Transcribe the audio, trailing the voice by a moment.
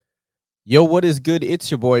Yo, what is good?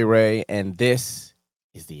 It's your boy Ray, and this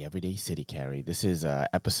is the Everyday City Carry. This is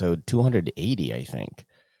episode 280, I think.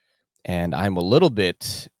 And I'm a little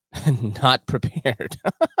bit not prepared.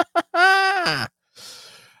 I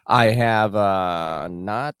have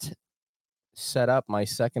not set up my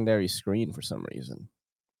secondary screen for some reason.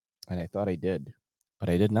 And I thought I did, but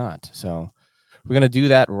I did not. So we're going to do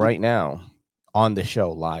that right now on the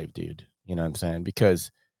show live, dude. You know what I'm saying?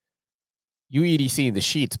 Because you EDC in the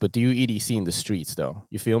sheets, but do you EDC in the streets, though?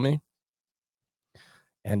 You feel me?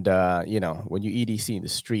 And when you EDC in the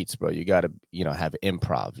streets, bro, you gotta, have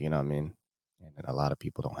improv, you know what I mean? And a lot of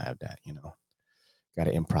people don't have that.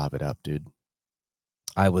 Gotta improv it up, dude.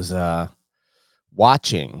 I was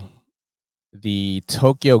watching the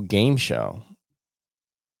Tokyo Game Show.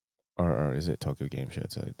 Or is it Tokyo Game Show?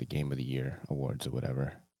 It's the Game of the Year Awards or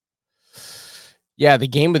whatever. Yeah, the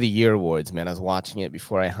Game of the Year Awards, man. I was watching it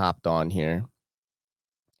before I hopped on here.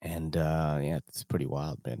 And yeah, it's pretty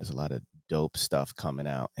wild, man. There's a lot of dope stuff coming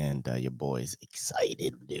out, and your boy's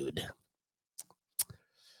excited, dude.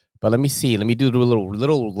 But let me see. Let me do the little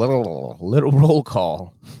roll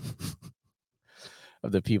call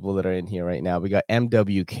of the people that are in here right now. We got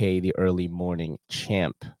MWK, the early morning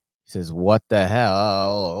champ. He says, "What the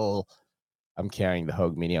hell? I'm carrying the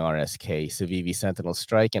Hogue Mini RSK, Civivi Sentinel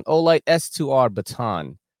Strike, and Olight S2R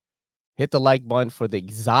Baton. Hit the like button for the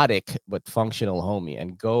exotic but functional homie,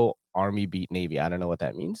 and go Army beat Navy." I don't know what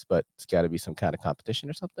that means, but it's got to be some kind of competition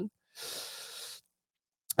or something.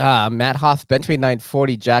 Matt Hoff, Bentrey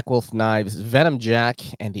 940, Jack Wolf Knives, Venom Jack,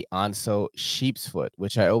 and the Onso Sheep's Foot,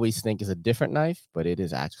 which I always think is a different knife, but it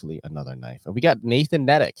is actually another knife. And we got Nathan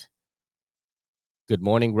Nedick. Good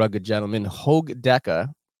morning, rugged gentlemen. Hogue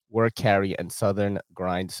Deca, Work Carry, and Southern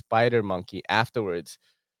Grind Spider Monkey afterwards.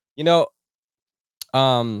 You know,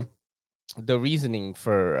 um, the reasoning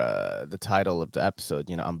for the title of the episode,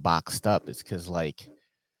 I'm boxed up, is because, like,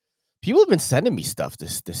 people have been sending me stuff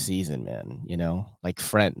this season, man, like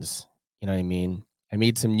friends. You know what I mean? I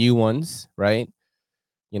made some new ones, right?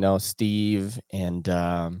 Steve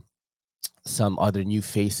and some other new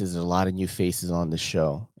faces. There's a lot of new faces on the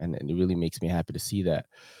show, and it really makes me happy to see that.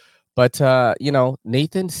 But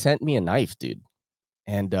Nathan sent me a knife, dude,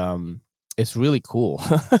 and it's really cool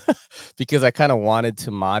because I kind of wanted to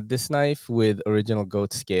mod this knife with original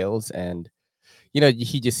goat scales, and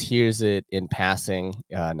he just hears it in passing,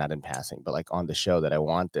 not in passing, but like on the show that I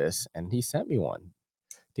want this, and he sent me one,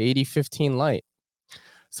 the 8015 Light.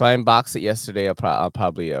 So I unboxed it yesterday. I'll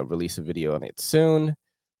probably release a video on it soon,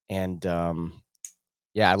 and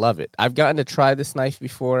yeah, I love it. I've gotten to try this knife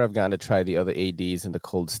before. I've gotten to try the other ADs in the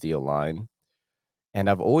Cold Steel line, and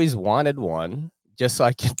I've always wanted one just so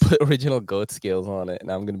I can put original goat scales on it,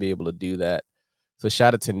 and I'm gonna be able to do that. So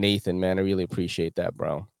shout out to Nathan, man. I really appreciate that,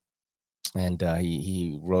 bro. And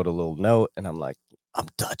he wrote a little note, and I'm like, I'm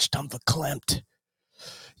touched, I'm verklempt.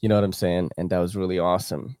 You know what I'm saying? And that was really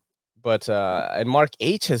awesome. But and Mark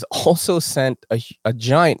H has also sent a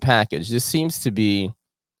giant package. This seems to be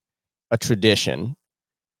a tradition,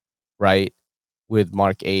 right? With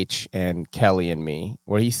Mark H and Kelly and me,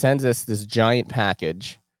 where he sends us this giant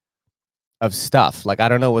package of stuff. Like, I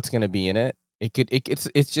don't know what's gonna be in it. It could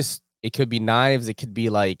be knives. It could be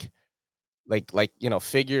like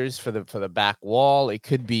figures for the back wall. It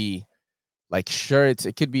could be like shirts.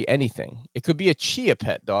 It could be anything. It could be a chia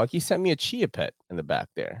pet, dog. He sent me a chia pet in the back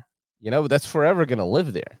there. That's forever gonna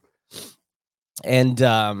live there. And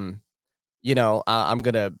I'm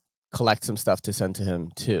gonna collect some stuff to send to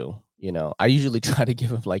him too. I usually try to give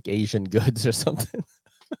him like Asian goods or something,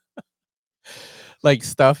 like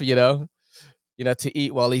stuff, to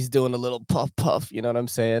eat while he's doing a little puff puff. You know what I'm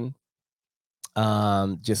saying?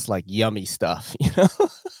 Just like yummy stuff,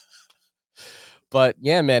 But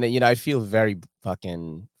yeah, man, I feel very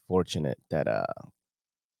fucking fortunate that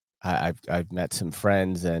I've met some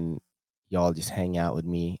friends, and y'all just hang out with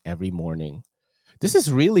me every morning. This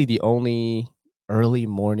is really the only early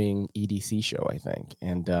morning EDC show, I think.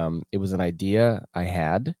 And it was an idea I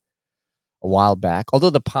had a while back. Although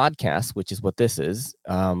the podcast, which is what this is,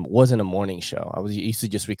 wasn't a morning show. I was used to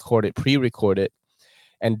just record it, pre-record it,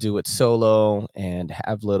 and do it solo and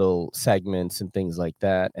have little segments and things like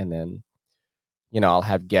that. And then, I'll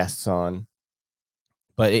have guests on.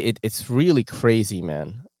 But it's really crazy,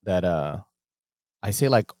 man, that I say,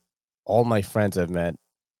 like, all my friends I've met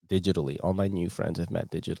digitally, all my new friends I've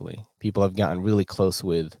met digitally, people I've gotten really close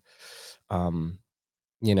with. Um,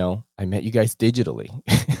 I met you guys digitally.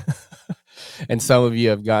 And some of you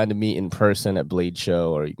have gotten to meet in person at Blade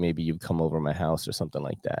Show, or maybe you've come over my house or something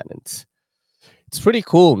like that. And it's pretty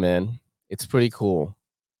cool, man. It's pretty cool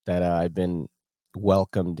that I've been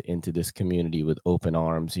welcomed into this community with open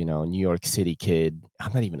arms. You know, New York City kid.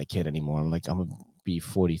 I'm not even a kid anymore. I'm gonna be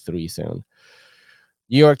 43 soon.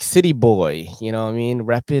 New York City boy. You know what I mean?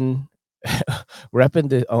 Repping, repping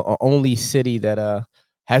the only city that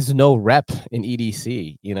has no rep in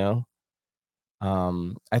EDC. You know.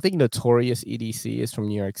 I think Notorious EDC is from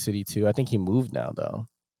New York City too. I think he moved now though.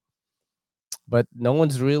 But no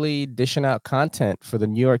one's really dishing out content for the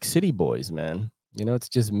New York City boys, man. You know, it's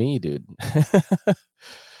just me, dude.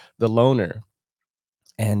 The loner.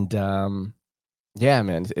 And yeah,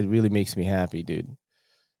 man, it really makes me happy, dude.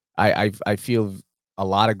 I feel a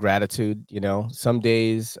lot of gratitude, you know. Some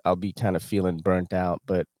days I'll be kind of feeling burnt out,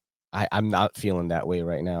 but I'm not feeling that way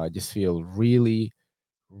right now. I just feel really,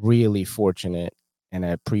 really fortunate, and I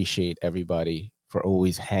appreciate everybody for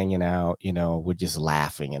always hanging out. You know, we're just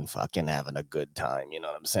laughing and fucking having a good time. You know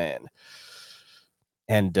what I'm saying?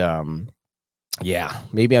 And yeah,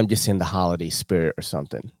 maybe I'm just in the holiday spirit or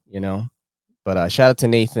something, you know. But shout out to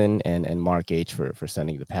Nathan and Mark H for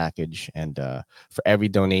sending the package, and for every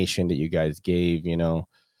donation that you guys gave. You know,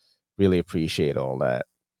 really appreciate all that.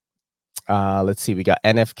 Let's see, we got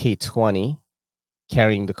NFK20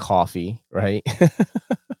 carrying the coffee, right?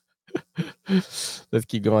 Let's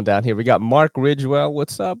keep going down here. We got Mark Ridgewell.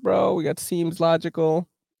 What's up, bro? We got Seems Logical.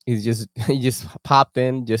 He just popped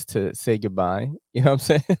in just to say goodbye. You know what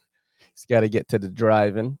I'm saying? He's got to get to the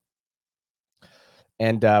driving.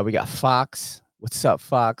 And we got Fox. What's up,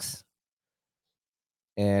 Fox?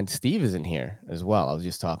 And Steve is in here as well. I was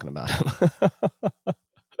just talking about him.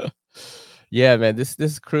 Yeah, man,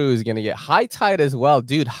 this crew is gonna get High Tide as well,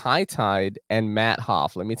 dude. High Tide and Matt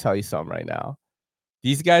Hoff. Let me tell you something right now.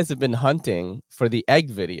 These guys have been hunting for the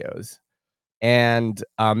egg videos, and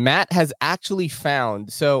Matt has actually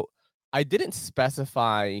found. So I didn't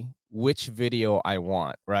specify which video I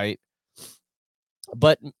want, right?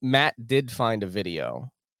 But Matt did find a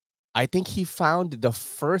video. I think he found the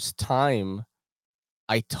first time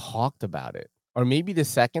I talked about it, or maybe the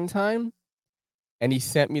second time, and he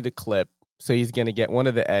sent me the clip. So he's gonna get one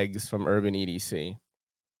of the eggs from Urban EDC,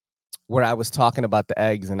 where I was talking about the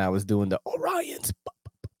eggs and I was doing the Orion's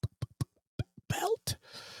belt,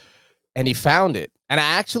 and he found it. And I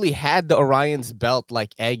actually had the Orion's belt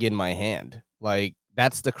like egg in my hand. Like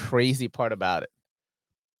that's the crazy part about it.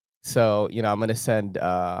 So you know, I'm gonna send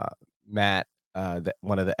Matt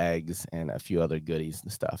one of the eggs and a few other goodies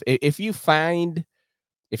and stuff. If you find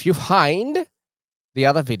the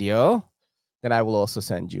other video, then I will also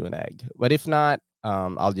send you an egg. But if not,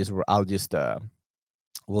 we'll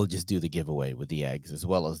just do the giveaway with the eggs as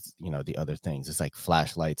well as you know the other things. It's like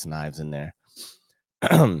flashlights, knives in there.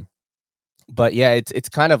 But yeah, it's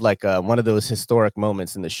kind of like one of those historic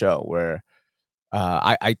moments in the show where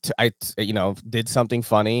you know did something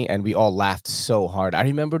funny and we all laughed so hard. I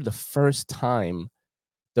remember the first time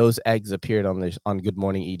those eggs appeared on Good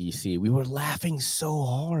Morning EDC. We were laughing so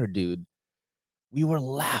hard, dude. We were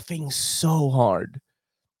laughing so hard.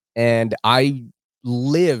 And I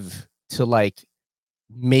live to like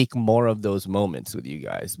make more of those moments with you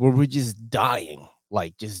guys where we're just dying,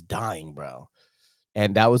 like just dying, bro.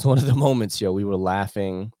 And that was one of the moments, yo. We were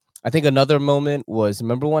laughing. I think another moment was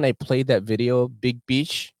remember when I played that video, Big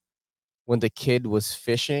Beach, when the kid was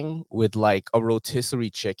fishing with like a rotisserie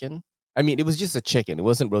chicken. I mean, it was just a chicken, it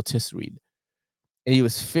wasn't rotisserie. And he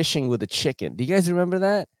was fishing with a chicken. Do you guys remember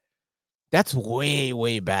that? That's way,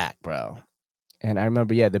 way back, bro. And I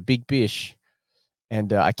remember, yeah, the Big Fish.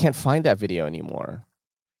 And I can't find that video anymore.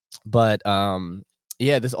 But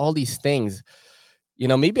yeah, there's all these things. You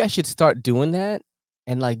know, maybe I should start doing that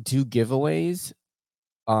and like do giveaways.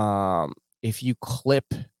 If you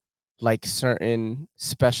clip like certain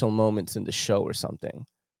special moments in the show or something.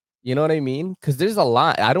 You know what I mean? Because there's a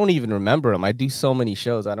lot. I don't even remember them. I do so many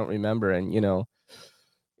shows I don't remember. And you know,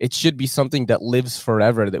 it should be something that lives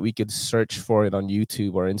forever that we could search for it on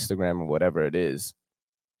YouTube or Instagram or whatever it is.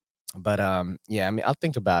 But yeah, I mean, I'll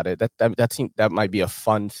think about it. That might be a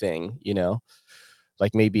fun thing, you know.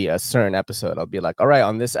 Like maybe a certain episode, I'll be like, all right,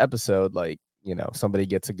 on this episode, like you know, somebody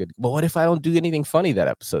gets a good. But what if I don't do anything funny that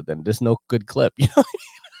episode? Then there's no good clip.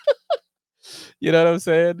 You know what I'm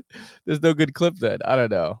saying? There's no good clip then. I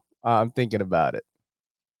don't know. I'm thinking about it.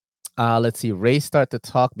 Let's see. Ray start to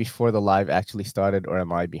talk before the live actually started, or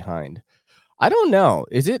am I behind? I don't know.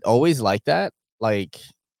 Is it always like that? Like,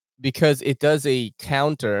 because it does a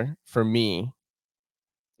counter for me.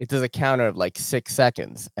 It does a counter of like 6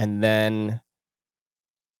 seconds. And then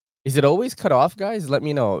is it always cut off, guys? Let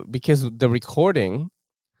me know. Because the recording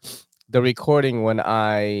when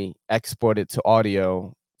I export it to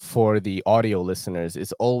audio for the audio listeners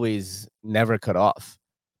is always never cut off.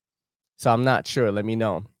 So I'm not sure. Let me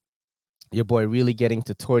know. Your boy really getting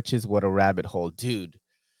to torches. What a rabbit hole, dude.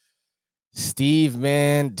 Steve,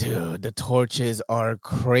 man, dude, the torches are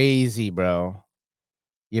crazy, bro.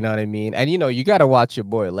 You know what I mean? And you got to watch your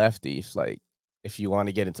boy Lefty, like if you want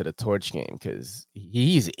to get into the torch game, because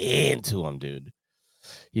he's into him, dude.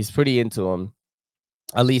 He's pretty into him,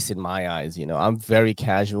 at least in my eyes. I'm very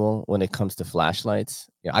casual when it comes to flashlights.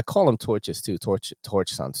 Yeah, I call them torches too. Torch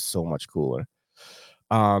sounds so much cooler.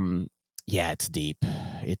 Um, yeah, it's deep.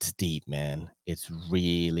 It's deep, man. It's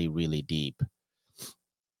really, really deep.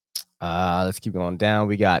 Let's keep going down.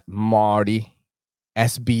 We got Marty,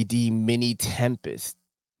 SBD Mini Tempest.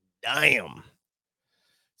 Damn.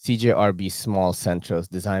 CJRB Small Centros,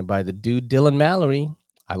 designed by the dude Dylan Mallory.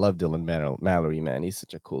 I love Dylan Mallory, man. He's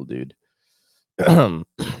such a cool dude. Gonna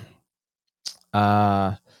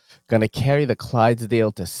carry the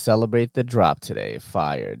Clydesdale to celebrate the drop today.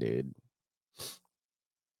 Fire, dude.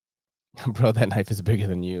 Bro, that knife is bigger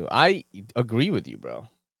than you. I agree with you, bro.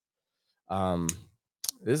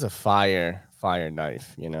 This is a fire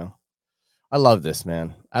knife, I love this,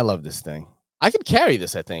 man. I love this thing. I could carry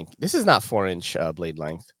this, I think. This is not 4-inch blade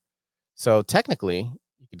length. So technically,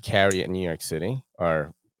 you could carry it in New York City,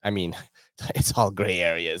 or I mean, it's all gray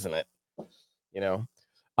area, isn't it?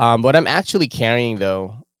 What I'm actually carrying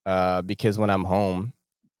though, because when I'm home,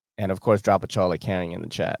 and of course, Drop a Charlie carrying in the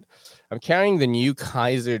chat, I'm carrying the new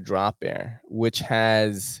Kaiser Drop Air, which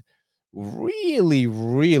has really,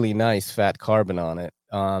 really nice fat carbon on it.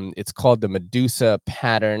 It's called the Medusa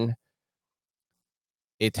pattern.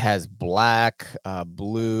 It has black,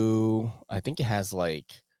 blue. I think it has like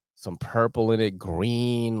some purple in it,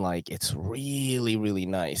 green. Like it's really, really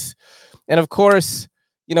nice. And of course,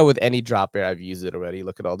 with any drop air, I've used it already.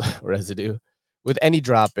 Look at all the residue. With any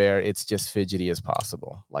drop air, it's just fidgety as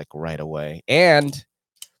possible, like right away. And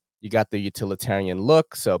you got the utilitarian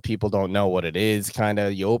look, so people don't know what it is. Kind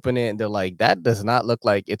of, you open it and they're like, that does not look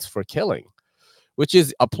like it's for killing, which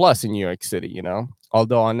is a plus in New York City,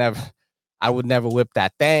 Although I would never whip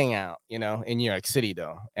that thing out, in New York City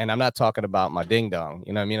though. And I'm not talking about my ding dong,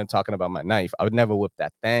 you know what I mean? I'm talking about my knife. I would never whip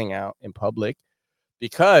that thing out in public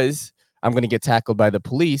because I'm going to get tackled by the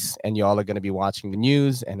police and y'all are going to be watching the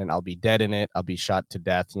news and then I'll be dead in it. I'll be shot to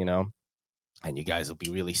death, and you guys will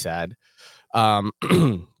be really sad.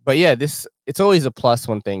 But yeah, it's always a plus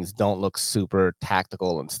when things don't look super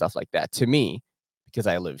tactical and stuff like that to me, because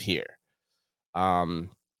I live here. And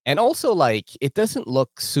also like it doesn't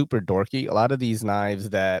look super dorky. A lot of these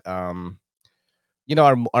knives that are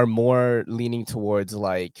more leaning towards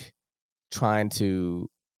like trying to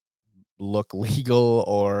look legal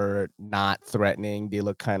or not threatening. They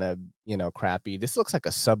look kind of, crappy. This looks like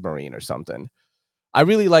a submarine or something. I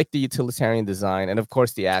really like the utilitarian design, and of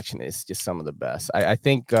course the action is just some of the best. I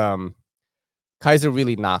think Kaiser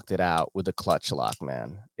really knocked it out with the clutch lock,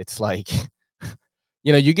 man. It's like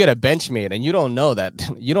you get a Benchmade and you don't know that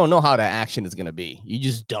you don't know how the action is gonna be. You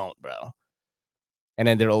just don't, bro. And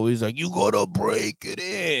then they're always like, you gotta break it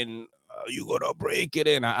in. You gotta break it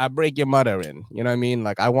in. I break your mother in. You know what I mean?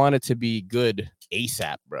 Like I want it to be good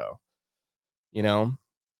ASAP, bro.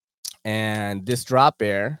 And this drop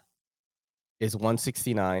air is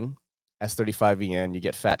 169 S35VN. You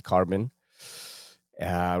get fat carbon,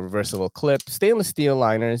 reversible clip, stainless steel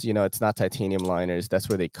liners. It's not titanium liners. That's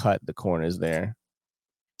where they cut the corners there.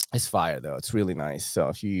 It's fire though. It's really nice. So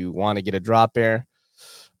if you want to get a drop air,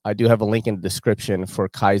 I do have a link in the description for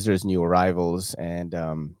Kaiser's new arrivals. And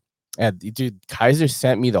dude, Kaiser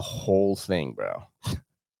sent me the whole thing, bro.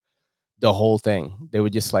 The whole thing. They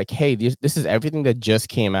were just like, hey, this is everything that just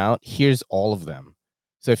came out. Here's all of them.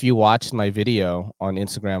 So if you watched my video on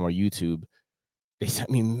Instagram or YouTube, they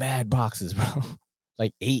sent me mad boxes, bro.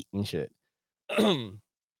 Like 8 and shit.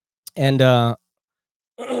 And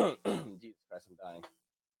Jesus Christ,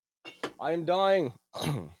 I'm dying.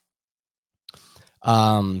 I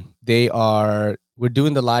am dying. We're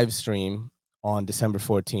doing the live stream on December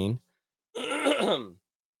 14.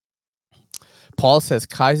 Paul says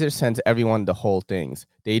Kaiser sends everyone the whole things.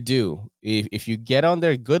 They do. If you get on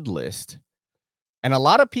their good list, and a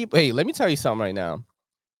lot of people, hey, let me tell you something right now.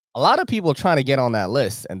 A lot of people trying to get on that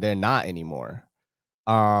list and they're not anymore.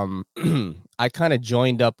 I kind of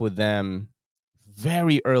joined up with them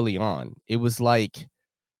very early on. It was like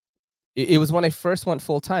it was when I first went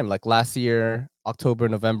full time, like last year, October,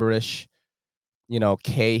 November-ish.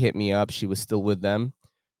 Kay hit me up. She was still with them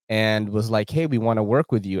and was like, hey, we want to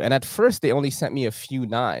work with you. And at first they only sent me a few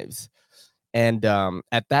knives. And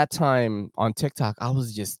at that time on TikTok, I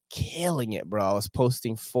was just killing it, bro. I was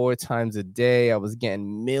posting 4 times a day. I was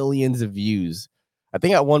getting millions of views. I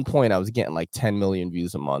think at one point I was getting like 10 million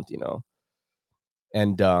views a month,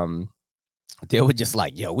 And they were just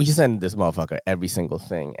like, yo, we send this motherfucker every single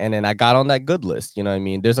thing. And then I got on that good list. You know what I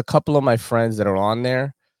mean? There's a couple of my friends that are on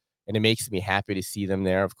there, and it makes me happy to see them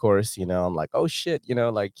there, of course. I'm like, oh shit,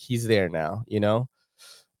 like he's there now.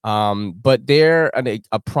 But they're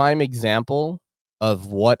a prime example of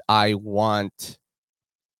what I want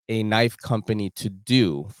a knife company to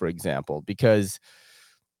do, for example, because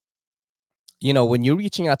when you're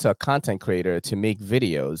reaching out to a content creator to make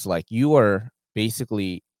videos, like you are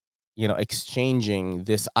basically, exchanging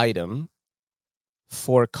this item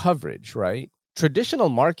for coverage, right? Traditional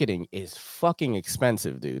marketing is fucking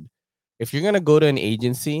expensive, dude. If you're gonna go to an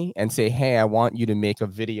agency and say, "Hey, I want you to make a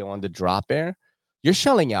video on the drop air," you're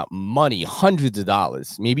shelling out money, hundreds of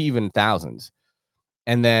dollars, maybe even thousands.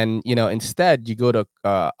 And then, instead you go to,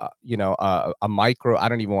 a micro, I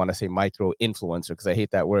don't even want to say micro influencer because I hate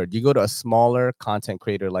that word. You go to a smaller content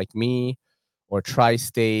creator like me or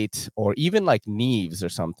Tri-State or even like Neves or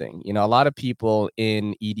something. A lot of people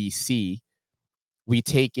in EDC, we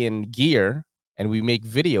take in gear and we make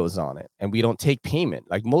videos on it and we don't take payment.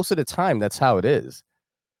 Like most of the time, that's how it is.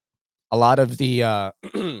 A lot of the, a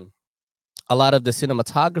lot of the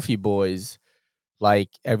cinematography boys, like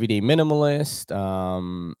Everyday Minimalist,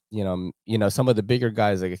 some of the bigger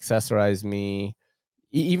guys like Accessorize Me,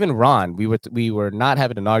 even Ron. We were not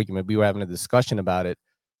having an argument. We were having a discussion about it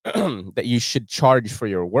that you should charge for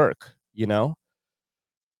your work.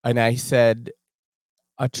 And I said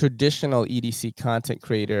a traditional EDC content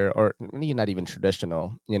creator, or really not even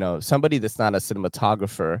traditional, somebody that's not a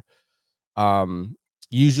cinematographer, um,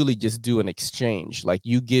 usually just do an exchange. Like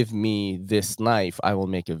you give me this knife, I will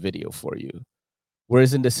make a video for you.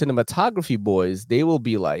 Whereas in the cinematography boys, they will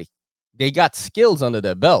be like, they got skills under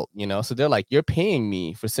their belt. So they're like, you're paying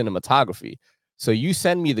me for cinematography. So you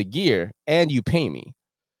send me the gear and you pay me,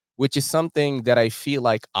 which is something that I feel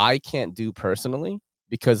like I can't do personally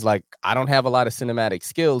because like I don't have a lot of cinematic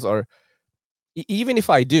skills, or even if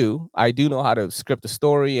I do know how to script a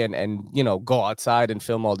story and go outside and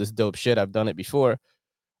film all this dope shit. I've done it before.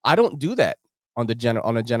 I don't do that on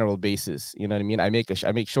a general basis. You know what I mean? I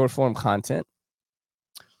make short form content.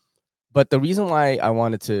 But the reason why I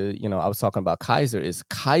wanted to, I was talking about Kaiser is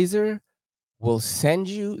Kaiser will send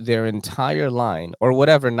you their entire line or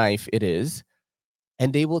whatever knife it is,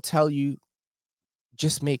 and they will tell you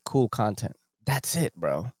just make cool content. That's it,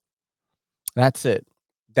 bro. That's it.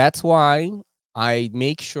 That's why I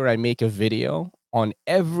make sure I make a video on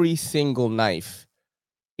every single knife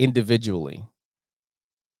individually.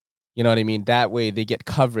 You know what I mean? That way they get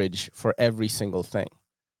coverage for every single thing.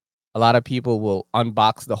 A lot of people will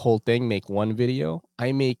unbox the whole thing, make one video.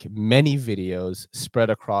 I make many videos spread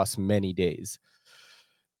across many days.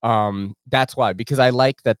 That's why, because I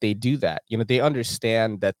like that they do that. They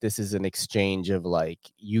understand that this is an exchange of like,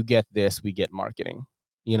 you get this, we get marketing.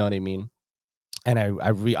 You know what I mean? And I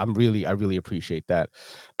really appreciate that.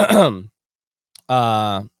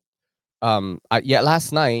 uh yeah,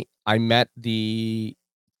 last night I met the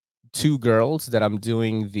two girls that I'm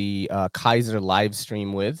doing the Kaiser live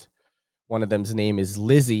stream with. One of them's name is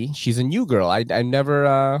Lizzie. She's a new girl. I've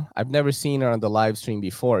never seen her on the live stream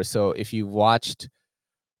before. So if you watched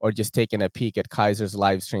or just taken a peek at Kaiser's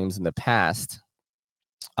live streams in the past,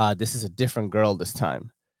 this is a different girl this time.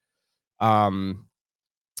 Um,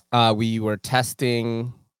 we were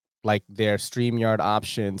testing like their StreamYard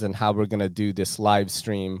options and how we're gonna do this live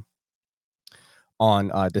stream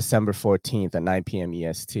on December 14th at 9 p.m.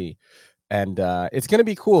 EST. And it's gonna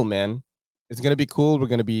be cool, man. It's gonna be cool. We're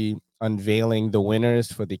gonna be unveiling the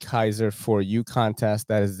winners for the Kaiser for You contest.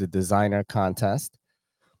 That is the designer contest,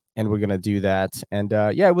 and we're gonna do that. And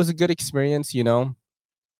yeah, it was a good experience.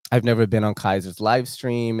 I've never been on Kaiser's live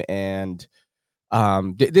stream, and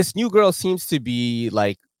this new girl seems to be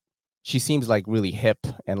like, she seems like really hip,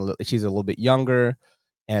 and she's a little bit younger,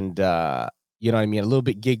 and you know what I mean, a little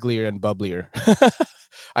bit gigglier and bubblier.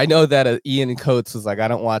 I know that Ian Coates was like, I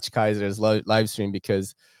don't watch Kaiser's live stream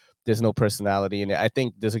because there's no personality in it. I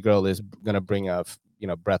think this girl is gonna bring a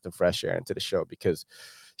breath of fresh air into the show because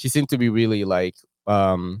she seemed to be really like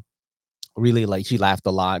she laughed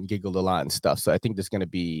a lot and giggled a lot and stuff. So I think it's gonna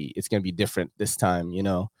be different this time.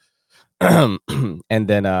 And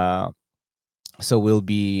then so I'll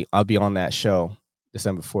be on that show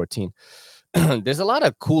December 14th. There's a lot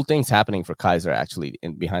of cool things happening for Kaiser actually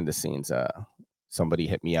in behind the scenes. Somebody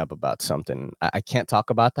hit me up about something. I can't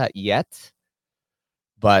talk about that yet,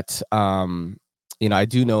 but I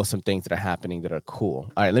do know some things that are happening that are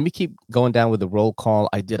cool. All right, let me keep going down with the roll call.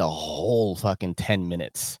 I did a whole fucking 10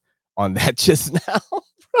 minutes on that just now,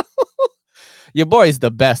 bro. Your boy is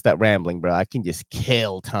the best at rambling, bro. I can just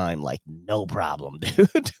kill time like no problem,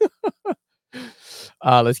 dude.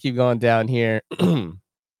 Let's keep going down here.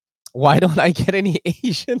 Why don't I get any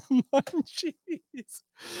Asian munchies?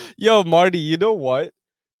 Yo, Marty, you know what?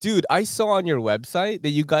 Dude, I saw on your website that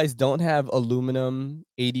you guys don't have aluminum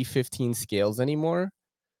 8015 scales anymore.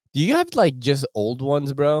 Do you have like just old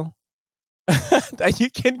ones, bro? That you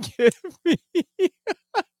can give me?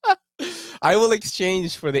 I will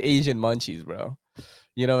exchange for the Asian munchies, bro.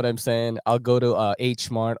 You know what I'm saying? I'll go to H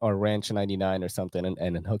Mart or Ranch 99 or something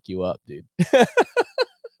and hook you up, dude.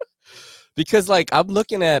 Because like I'm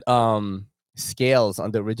looking at scales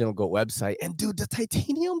on the Original Goat website, and dude, the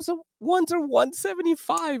titaniums ones are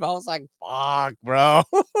 175. I was like, fuck, bro.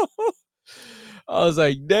 I was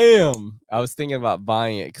like, damn. I was thinking about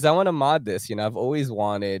buying it because I want to mod this. You know, I've always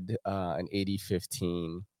wanted an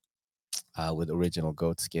 8015 with Original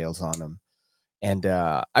Goat scales on them. And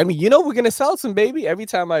I mean, you know, we're gonna sell some, baby. Every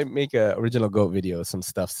time I make a Original Goat video, some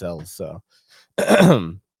stuff sells. So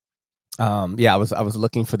yeah, I was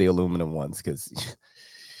looking for the aluminum ones because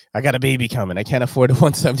I got a baby coming. I can't afford a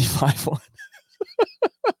 175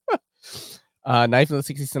 one. Knife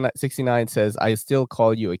 69 says, I still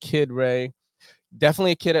call you a kid, Ray.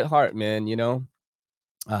 Definitely a kid at heart, man. You know,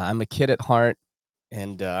 I'm a kid at heart,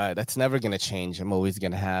 and that's never gonna change. I'm always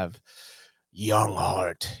gonna have young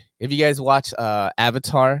heart. If you guys watch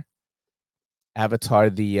Avatar,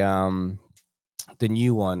 the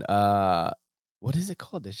new one, what is it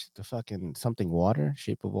called? The fucking something water,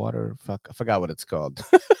 Shape of Water. Fuck, I forgot what it's called.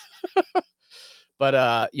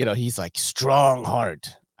 But you know, he's like strong heart.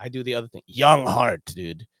 I do the other thing, young heart,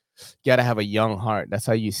 dude. You gotta have a young heart. That's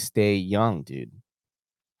how you stay young, dude.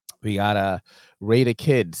 We gotta rate a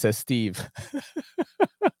kid, says Steve.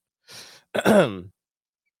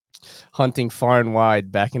 Hunting far and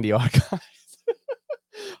wide back in the archives.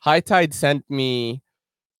 High Tide sent me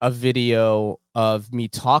a video of me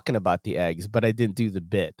talking about the eggs, but I didn't do the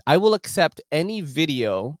bit. I will accept any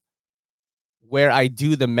video where I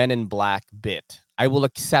do the Men in Black bit. I will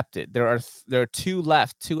accept it. There are two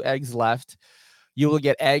left, 2 eggs left. You will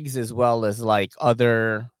get eggs as well as like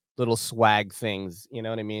other little swag things. You know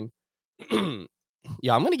what I mean?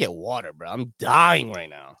 Yeah, I'm gonna get water, bro. I'm dying right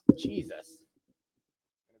now. Jesus.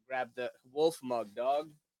 I'm gonna grab the wolf mug, dog.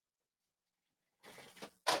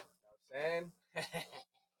 You know what I'm saying? I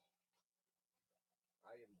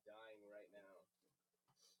am dying right now.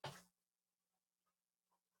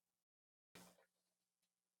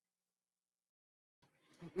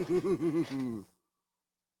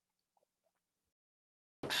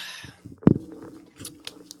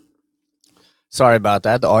 Sorry about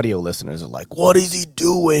that. The audio listeners are like, what is he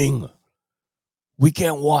doing? We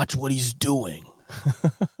can't watch what he's doing.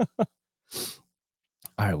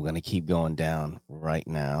 All right, we're going to keep going down right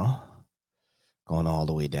now. Going all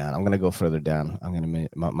the way down. I'm going to go further down. I'm going to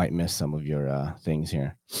might miss some of your things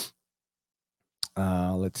here.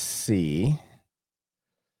 Let's see.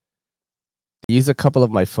 Use a couple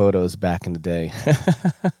of my photos back in the day.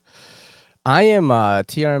 I am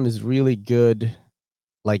TRM is really good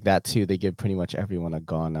like that too. They give pretty much everyone a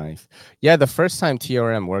GAW knife. Yeah, the first time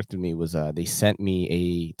TRM worked with me was they sent me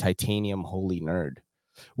a titanium Holy Nerd,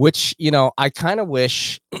 which, you know, I kind of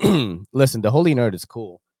wish. Listen, the Holy Nerd is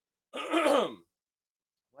cool. What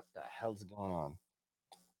the hell's going on?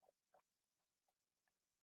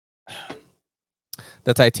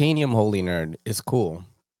 The titanium Holy Nerd is cool,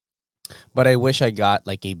 but I wish I got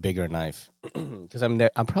like a bigger knife because I'm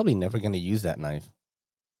probably never gonna use that knife.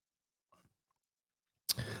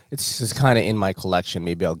 It's just kind of in my collection.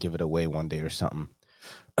 Maybe I'll give it away one day or something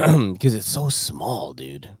because it's so small,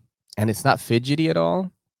 dude, and it's not fidgety at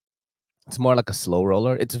all. It's more like a slow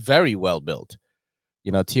roller. It's very well built.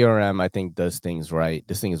 You know, TRM I think does things right.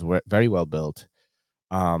 This thing is very well built.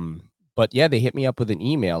 But yeah, they hit me up with an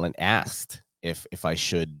email and asked if I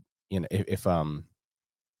should, you know,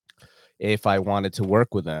 if I wanted to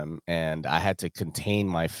work with them, and I had to contain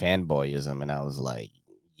my fanboyism, and I was like,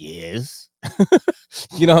 yes.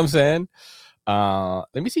 You know what I'm saying?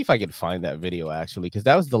 Let me see if I can find that video actually, because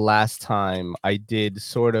that was the last time I did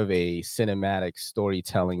sort of a cinematic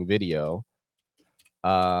storytelling video.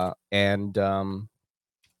 And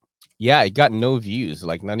yeah, it got no views.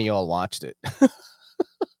 Like none of y'all watched it.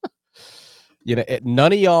 You know,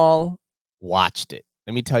 none of y'all watched it.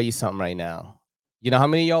 Let me tell you something right now. You know how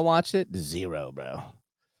many of y'all watched it? 0, bro.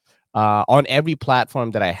 On every platform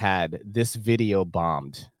that I had, this video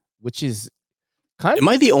bombed, which is kind of, am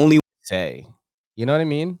I the only one to say? You know what I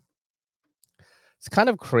mean? It's kind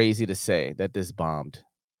of crazy to say that this bombed.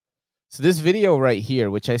 So this video right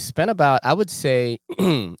here, which I spent about, I would say,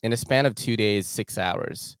 in a span of 2 days, 6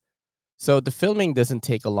 hours. So the filming doesn't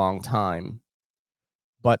take a long time,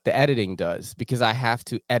 but the editing does, because I have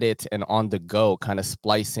to edit and on the go kind of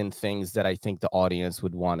splice in things that I think the audience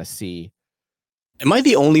would want to see. Am I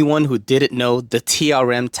the only one who didn't know the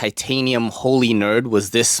TRM Titanium Holy Nerd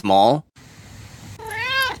was this small?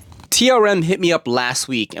 TRM hit me up last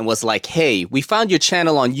week and was like, hey, we found your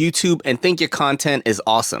channel on YouTube and think your content is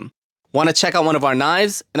awesome. Want to check out one of our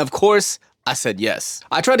knives? And of course, I said yes.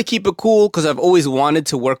 I try to keep it cool because I've always wanted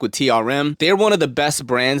to work with TRM. They're one of the best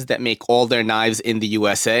brands that make all their knives in the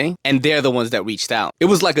USA, and they're the ones that reached out. It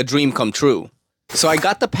was like a dream come true. So I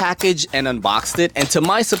got the package and unboxed it, and to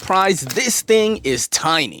my surprise, this thing is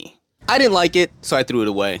tiny. I didn't like it, so I threw it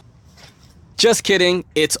away. Just kidding,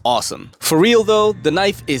 it's awesome. For real though, the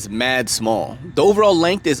knife is mad small. The overall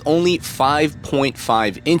length is only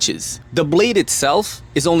 5.5 inches. The blade itself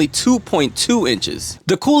is only 2.2 inches.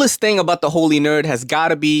 The coolest thing about the Holy Nerd has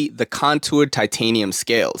gotta be the contoured titanium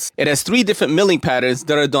scales. It has 3 different milling patterns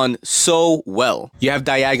that are done so well. You have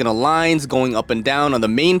diagonal lines going up and down on the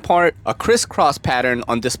main part, a crisscross pattern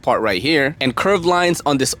on this part right here, and curved lines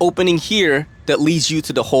on this opening here that leads you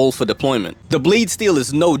to the hole for deployment. The blade steel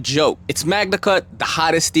is no joke. It's MagnaCut, the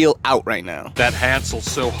hottest steel out right now. That Hansel's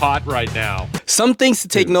so hot right now. Some things to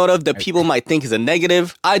take note of that people might think is a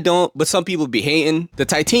negative. I don't, but some people be hating. The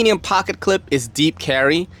titanium pocket clip is deep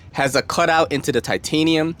carry, has a cutout into the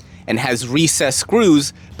titanium, and has recessed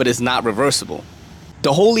screws, but is not reversible.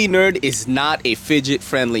 The Holy Nerd is not a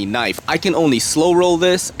fidget-friendly knife. I can only slow roll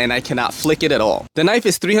this, and I cannot flick it at all. The knife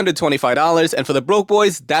is $325, and for the broke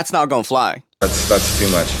boys, that's not gonna fly. That's too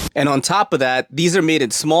much. And on top of that, these are made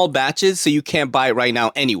in small batches, so you can't buy it right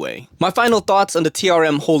now anyway. My final thoughts on the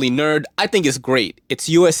TRM Holy Nerd: I think it's great. It's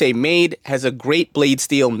USA made, has a great blade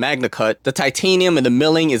steel MagnaCut. The titanium and the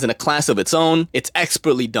milling is in a class of its own. It's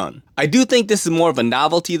expertly done. I do think this is more of a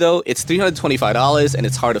novelty though. It's $325 and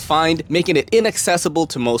it's hard to find, making it inaccessible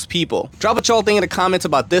to most people. Drop what y'all think in the comments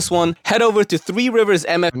about this one. Head over to 3 Rivers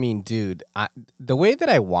MF. I mean, dude, the way that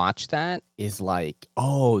I watch that is like,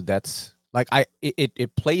 oh, that's... like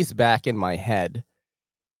it plays back in my head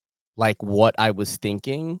like what I was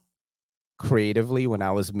thinking creatively when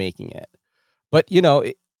I was making it. But you know,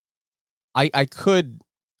 I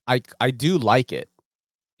do like it.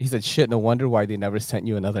 He said, shit, no wonder why they never sent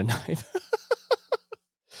you another knife.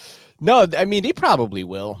 No, I mean, they probably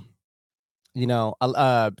will. You know,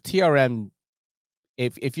 TRM,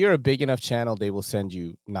 if you're a big enough channel, they will send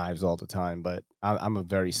you knives all the time, but I'm a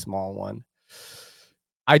very small one.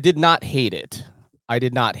 I did not hate it. I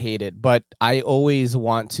did not hate it, but I always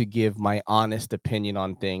want to give my honest opinion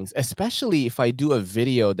on things, especially if I do a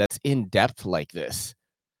video that's in depth like this.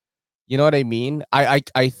 You know what I mean? I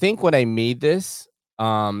think when I made this,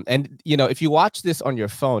 and you know, if you watch this on your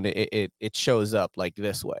phone, it shows up like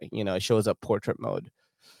this way. You know, it shows up portrait mode,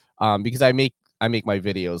 because I make my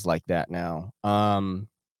videos like that now. I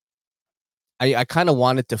kind of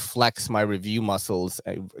wanted to flex my review muscles,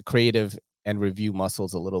 creative and review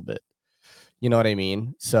muscles a little bit. You know what I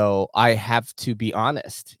mean? So I have to be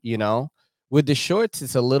honest, you know? With the shorts,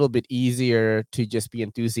 it's a little bit easier to just be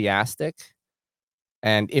enthusiastic.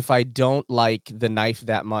 And if I don't like the knife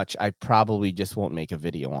that much, I probably just won't make a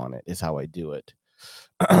video on it, is how I do it.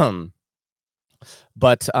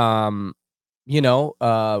 But, you know,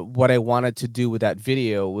 what I wanted to do with that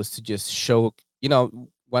video was to just show, you know,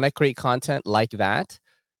 when I create content like that,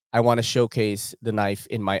 I want to showcase the knife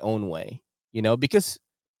in my own way. You know, because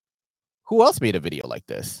who else made a video like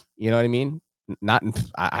this? You know what I mean? Not,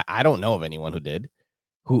 I don't know of anyone who did,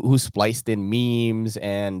 who spliced in memes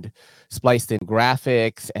and spliced in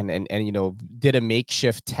graphics and you know, did a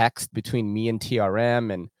makeshift text between me and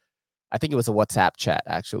TRM, and I think it was a WhatsApp chat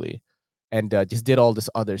actually, and just did all this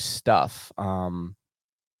other stuff.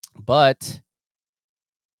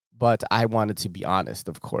 But I wanted to be honest,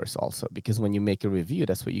 of course, also, because when you make a review,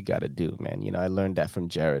 that's what you got to do, man. You know, I learned that from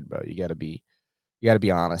Jared, bro. You got to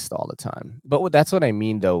be honest all the time. But that's what I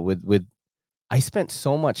mean, though, with I spent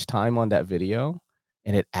so much time on that video,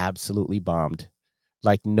 and it absolutely bombed.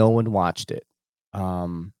 Like, no one watched it.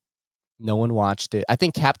 No one watched it. I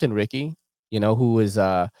think Captain Ricky, you know, who is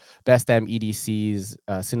Best Damn EDC's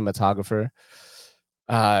cinematographer,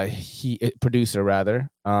 producer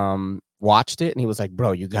rather, watched it, and he was like,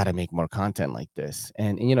 bro, you got to make more content like this.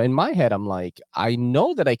 And you know, in my head, I'm like, I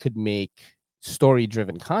know that I could make story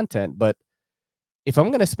driven content, but if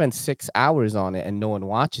I'm gonna spend 6 hours on it and no one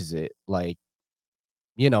watches it, like,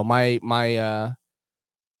 you know,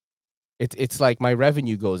 it's like my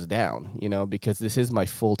revenue goes down, you know, because this is my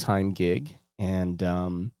full-time gig, and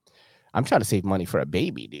I'm trying to save money for a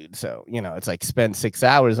baby, dude. So, you know, it's like spend 6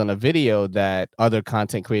 hours on a video that other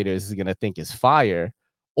content creators is gonna think is fire,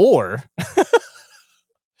 or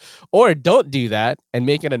Or don't do that and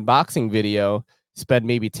make an unboxing video, spend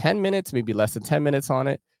maybe 10 minutes, maybe less than 10 minutes on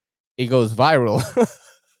it. It goes viral.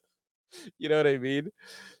 You know what I mean?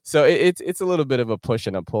 So it's a little bit of a push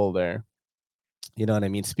and a pull there. You know what I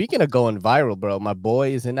mean? Speaking of going viral, bro, my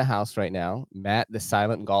boy is in the house right now. Matt, the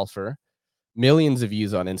silent golfer, millions of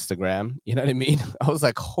views on Instagram. You know what I mean? I was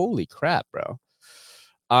like, holy crap, bro.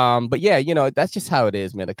 But yeah, that's just how it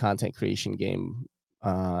is, man. The content creation game.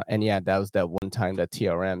 And yeah, that was that one time that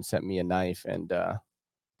TRM sent me a knife, and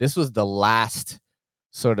this was the last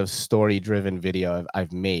sort of story-driven video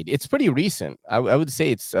I've made. It's pretty recent. I would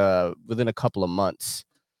say it's within a couple of months.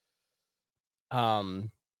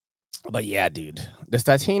 But yeah, dude, this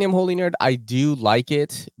titanium holy nerd, I do like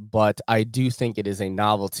it, but I do think it is a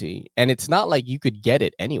novelty, and it's not like you could get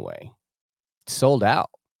it anyway. It's sold out.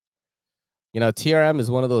 TRM is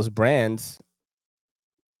one of those brands.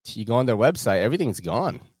 You go on their website, everything's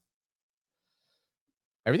gone.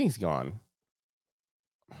 Everything's gone.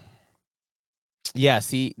 Yeah,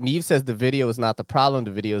 see, Neve says the video is not the problem.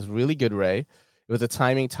 The video is really good, Ray. It was a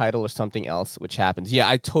timing, title, or something else, which happens. Yeah,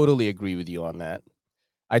 I totally agree with you on that.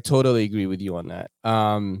 I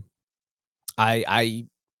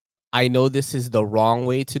know this is the wrong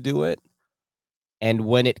way to do it. And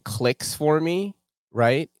when it clicks for me,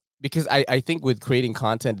 right? Because I think with creating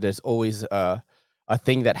content, there's always a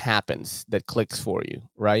thing that happens that clicks for you,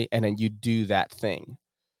 right? And then you do that thing.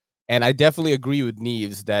 And I definitely agree with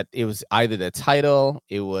Neves that it was either the title,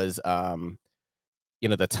 it was the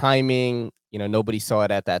timing, nobody saw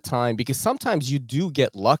it at that time, because sometimes you do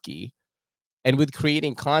get lucky. And with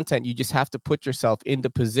creating content, you just have to put yourself in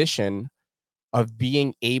the position of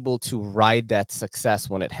being able to ride that success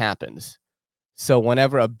when it happens. So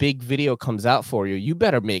whenever a big video comes out for you, you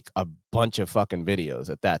better make a bunch of fucking videos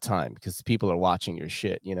at that time because people are watching your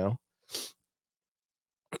shit,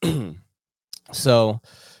 So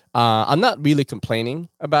I'm not really complaining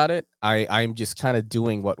about it. I'm just kind of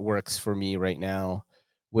doing what works for me right now,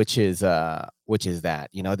 which is that,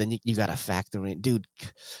 then you got to factor in, dude,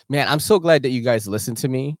 man, I'm so glad that you guys listen to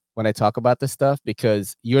me when I talk about this stuff,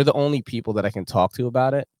 because you're the only people that I can talk to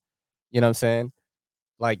about it. You know what I'm saying?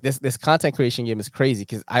 Like this content creation game is crazy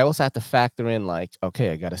because I also have to factor in, like,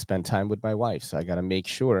 okay, I got to spend time with my wife. So I got to make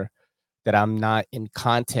sure that I'm not in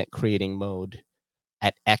content creating mode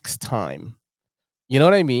at X time. You know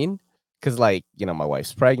what I mean? Because, like, my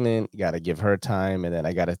wife's pregnant, you got to give her time. And then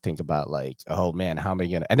I got to think about, like, oh man, how am I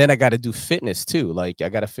going to, and then I got to do fitness too. Like, I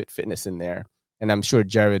got to fit fitness in there. And I'm sure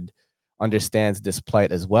Jared understands this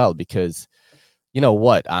plight as well, because you know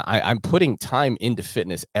what? I'm putting time into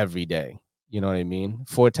fitness every day. You know what I mean?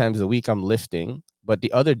 4 times a week I'm lifting, but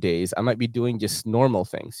the other days I might be doing just normal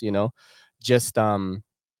things, just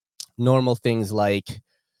normal things like,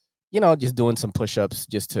 just doing some push-ups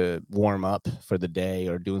just to warm up for the day,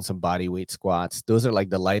 or doing some body weight squats. Those are like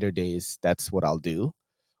the lighter days. That's what I'll do.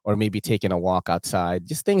 Or maybe taking a walk outside,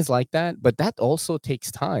 just things like that. But that also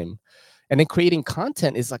takes time. And then creating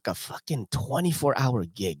content is like a fucking 24-hour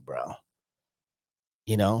gig, bro.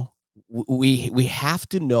 We have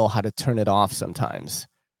to know how to turn it off sometimes,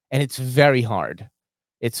 and it's very hard.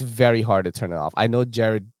 It's very hard to turn it off. I know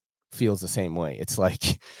Jared feels the same way. It's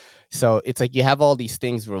like you have all these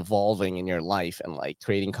things revolving in your life, and like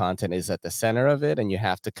creating content is at the center of it, and you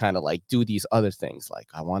have to kind of like do these other things, like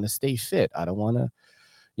I want to stay fit, I don't want to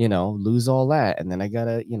lose all that, and then I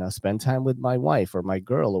gotta spend time with my wife or my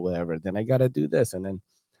girl or whatever, then I gotta do this, and then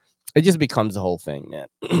it just becomes the whole thing, man.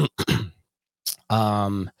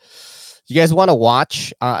 You guys want to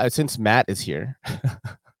watch, since Matt is here?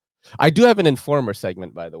 I do have an Informer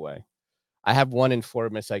segment, by the way. I have one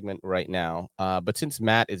Informer segment right now, but since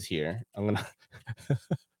Matt is here, I'm gonna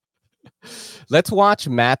let's watch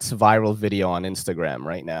Matt's viral video on Instagram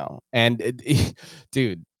right now. And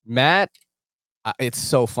dude, Matt, it's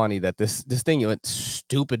so funny that this thing went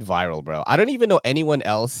stupid viral, bro. I don't even know anyone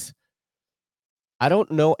else. I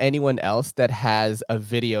don't know anyone else that has a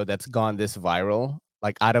video that's gone this viral,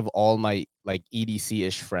 like out of all my like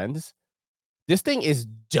EDC-ish friends. This thing is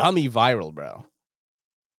dummy viral, bro.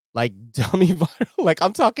 Like dummy viral. Like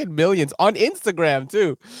I'm talking millions on Instagram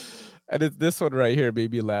too. And it's this one right here,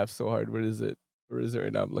 made me laugh so hard. Where is it? Where is it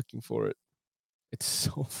right now? I'm looking for it. It's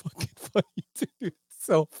so fucking funny, dude. It's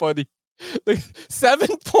so funny. Like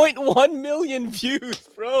 7.1 million views,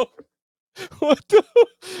 bro.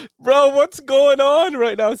 Bro, what's going on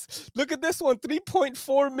right now? Look at this one,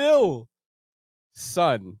 3.4 mil.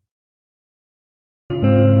 Son.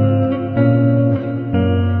 Dude.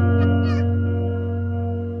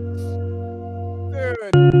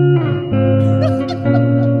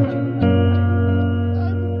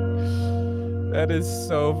 That is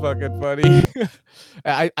so fucking funny.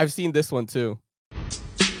 I've seen this one too.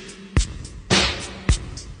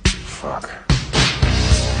 Fuck.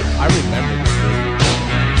 I remember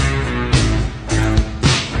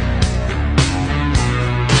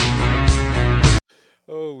this.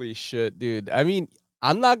 Holy shit, dude. I mean,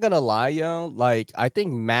 I'm not gonna lie, yo. Like, I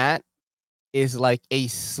think Matt is like a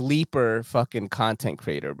sleeper fucking content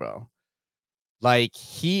creator, bro. Like,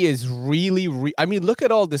 he is really, I mean, look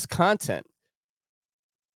at all this content.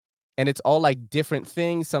 And it's all like different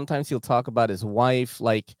things. Sometimes he'll talk about his wife.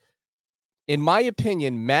 Like, in my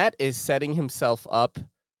opinion, Matt is setting himself up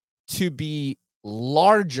to be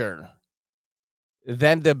larger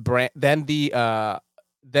than the brand, than the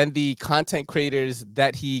content creators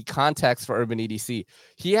that he contacts for Urban EDC.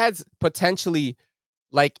 He has potentially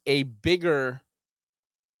like a bigger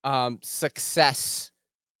success,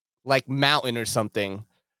 like mountain or something,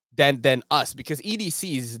 than us, because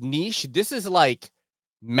EDC is niche. This is like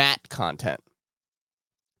Matt content.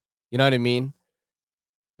 You know what I mean?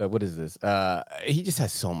 But what is this? He just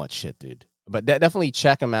has so much shit, dude. But definitely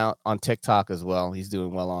check him out on TikTok as well. He's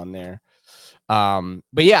doing well on there.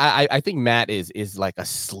 But yeah, I think Matt is like a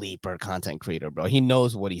sleeper content creator, bro. He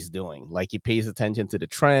knows what he's doing. Like, he pays attention to the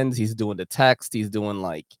trends. He's doing the text. He's doing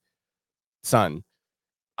like, son.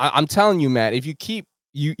 I'm telling you, Matt. If you keep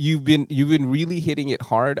you've been really hitting it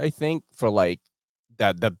hard. I think for like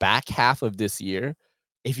the back half of this year.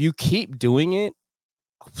 If you keep doing it,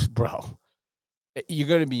 bro, you're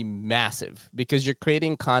gonna be massive, because you're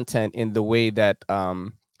creating content in the way that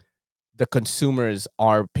the consumers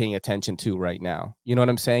are paying attention to right now. You know what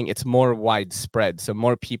I'm saying? It's more widespread. So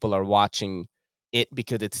more people are watching it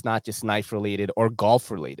because it's not just knife related or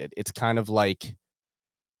golf related. It's kind of like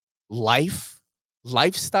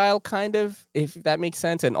lifestyle kind of, if that makes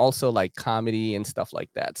sense, and also like comedy and stuff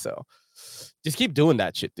like that. So just keep doing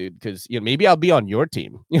that shit, dude, because maybe I'll be on your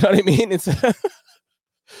team. You know what I mean? It's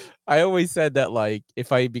I always said that, like,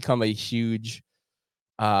 if I become a huge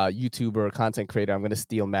YouTuber or content creator, I'm gonna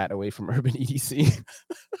steal Matt away from Urban EDC.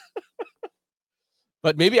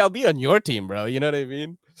 But maybe I'll be on your team, bro. You know what I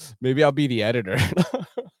mean? Maybe I'll be the editor.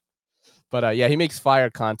 But yeah, he makes fire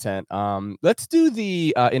content. Let's do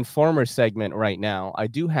the Informer segment right now. I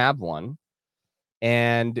do have one.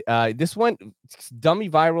 And this went dummy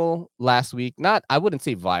viral last week. Not, I wouldn't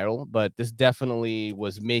say viral, but this definitely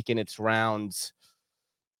was making its rounds.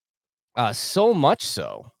 So much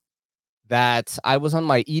so that I was on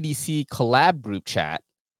my EDC collab group chat,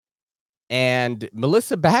 and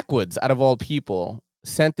Melissa Backwoods, out of all people,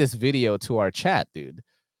 sent this video to our chat, dude.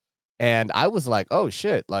 And I was like, oh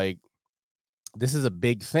shit, like, this is a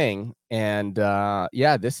big thing. And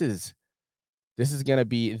yeah, this is gonna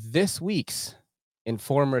be this week's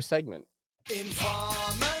Informer segment.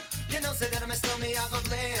 Informer,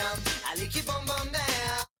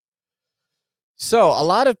 so a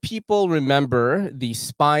lot of people remember the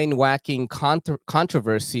spine whacking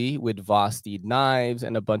controversy with Vosteed knives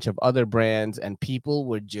and a bunch of other brands, and people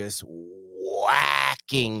were just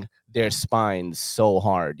whacking their spines so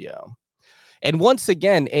hard, yo. And once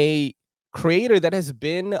again, a creator that has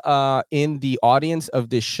been in the audience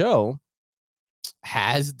of this show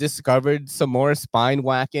has discovered some more spine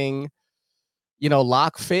whacking,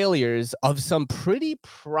 lock failures of some pretty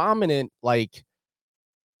prominent, like,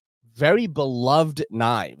 very beloved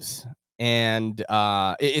knives. And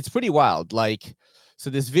it's pretty wild. Like, so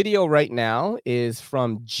this video right now is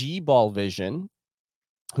from G-Ball Vision,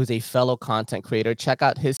 who's a fellow content creator. Check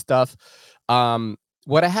out his stuff.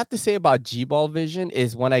 What I have to say about G-Ball Vision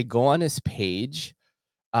is, when I go on his page,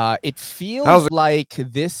 it feels like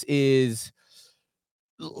this is,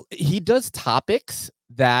 he does topics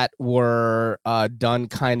that were done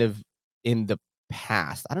kind of in the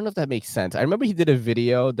past. I don't know if that makes sense. I remember he did a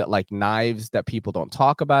video that, like, knives that people don't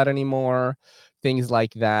talk about anymore, things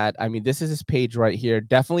like that. I mean, this is his page right here.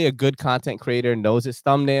 Definitely a good content creator, knows his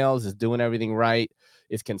thumbnails, is doing everything right,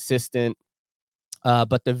 is consistent.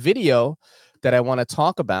 But the video that I want to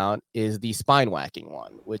talk about is the spine whacking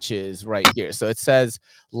one, which is right here. So it says,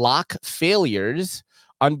 lock failures,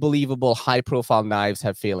 unbelievable high profile knives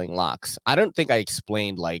have failing locks. I don't think I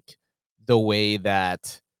explained, like, the way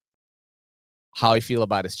that, how I feel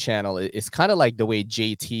about his channel. It's kind of like the way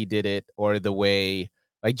JT did it, or the way,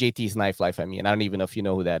 like, JT's Knife Life. I mean, I don't even know if you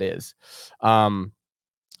know who that is.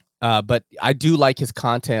 But I do like his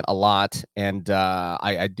content a lot, and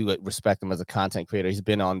I do respect him as a content creator. He's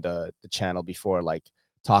been on the channel before, like,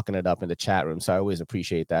 talking it up in the chat room, so I always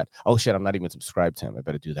appreciate that. Oh shit, I'm not even subscribed to him. I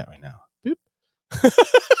better do that right now. Boop.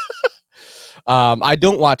 I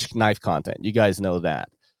don't watch knife content. You guys know that.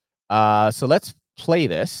 So let's play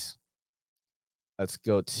this. Let's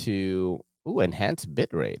go to Ooh, enhanced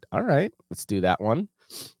bitrate. All right, let's do that one.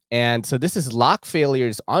 And so this is lock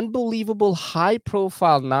failures. Unbelievable high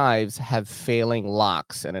profile knives have failing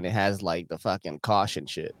locks. And then it has like the fucking caution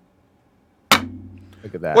shit.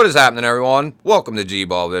 Look at that. What is happening, everyone? Welcome to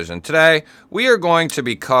G-Ball Vision. Today, we are going to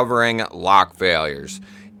be covering lock failures.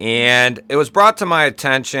 And it was brought to my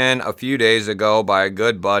attention a few days ago by a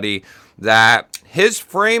good buddy that his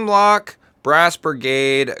frame lock Brass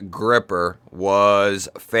Brigade gripper was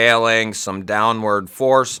failing some downward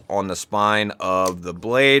force on the spine of the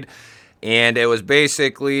blade. And it was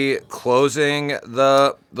basically closing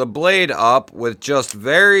the blade up with just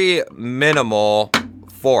very minimal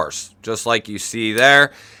force, just like you see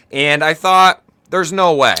there. And I thought, there's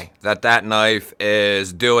no way that that knife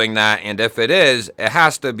is doing that. And if it is, it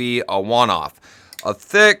has to be a one-off. A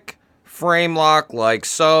thick frame lock like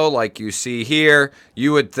so, like you see here,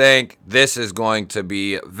 you would think this is going to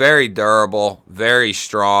be very durable, very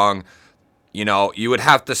strong. You know, you would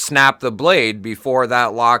have to snap the blade before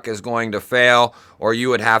that lock is going to fail, or you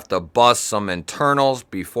would have to bust some internals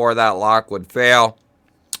before that lock would fail.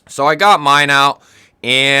 So I got mine out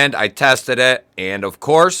and I tested it, and of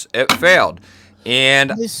course it failed.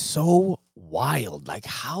 And that is so wild. Like,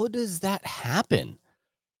 how does that happen?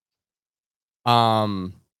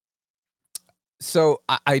 So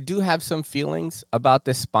I do have some feelings about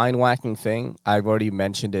this spine whacking thing. I've already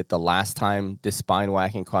mentioned it the last time this spine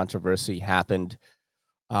whacking controversy happened.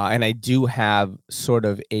 And I do have sort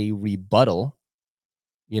of a rebuttal,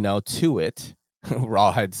 to it.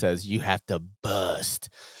 Rawhead says you have to bust.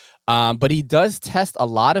 But he does test a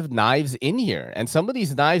lot of knives in here. And some of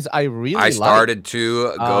these knives I really like. I started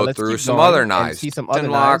to go through some other knives. See some other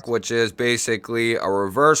lock, knives. which is basically a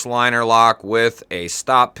reverse liner lock with a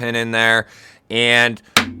stop pin in there. And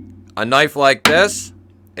a knife like this,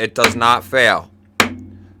 it does not fail.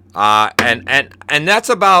 And that's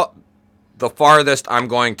about the farthest I'm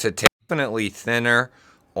going to take. Definitely thinner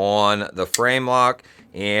on the frame lock.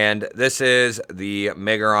 And this is the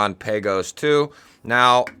Megaron Pegos 2.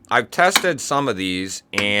 Now, I've tested some of these,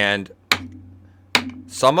 and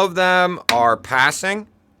some of them are passing,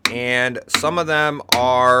 and some of them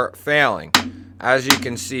are failing. As you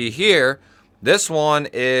can see here, this one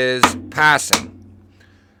is passing.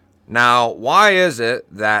 Now, why is it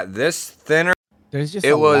that this thinner? There's just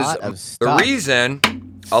a lot of stuff. The reason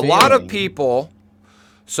a lot of people,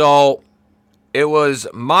 so it was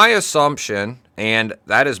my assumption, and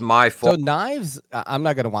that is my fault. So knives, I'm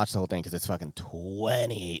not going to watch the whole thing because it's fucking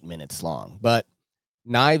 28 minutes long. But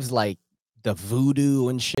knives like the Voodoo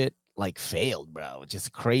and shit, like failed, bro.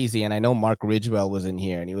 Just crazy. And I know Mark Ridgewell was in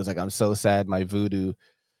here, and he was like, I'm so sad my Voodoo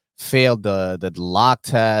failed the lock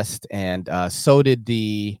test. And so did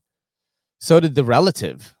the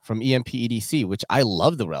Relative from EMP EDC, which I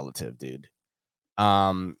love the Relative, dude.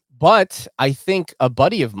 But I think a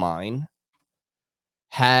buddy of mine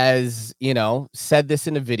has, said this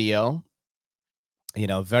in a video,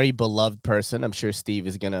 very beloved person. I'm sure Steve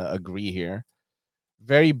is going to agree here.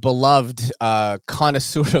 Very beloved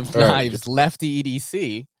connoisseur of knives, Lefty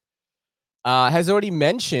EDC, has already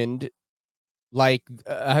mentioned,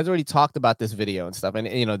 has already talked about this video and stuff.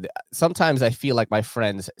 And, sometimes I feel like my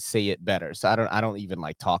friends say it better. So I don't even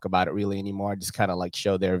like talk about it really anymore. I just kind of like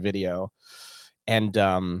show their video and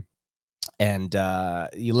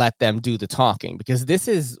you let them do the talking, because this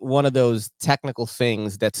is one of those technical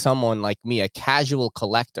things that someone like me, a casual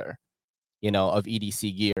collector, of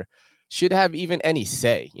EDC gear, should have even any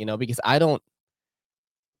say, because I don't,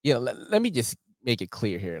 let me just make it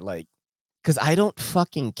clear here. Like, because I don't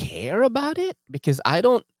fucking care about it, because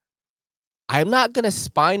I'm not going to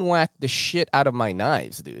spine whack the shit out of my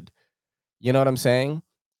knives, dude. You know what I'm saying?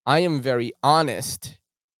 I am very honest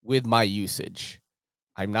with my usage.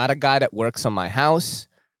 I'm not a guy that works on my house.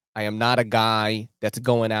 I am not a guy that's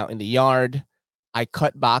going out in the yard. I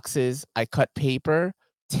cut boxes. I cut paper,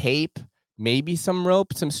 tape, maybe some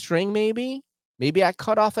rope, some string, maybe. Maybe I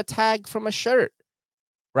cut off a tag from a shirt,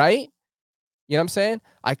 right? You know what I'm saying?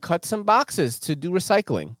 I cut some boxes to do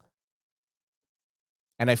recycling.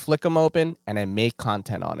 And I flick them open and I make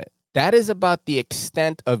content on it. That is about the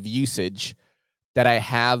extent of usage that I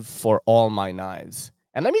have for all my knives.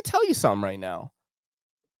 And let me tell you something right now.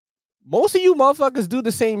 Most of you motherfuckers do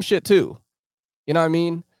the same shit too. You know what I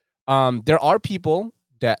mean? There are people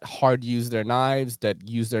that hard use their knives, that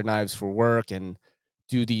use their knives for work and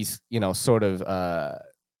do these, sort of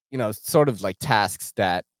like tasks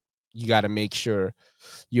that you got to make sure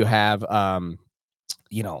you have, a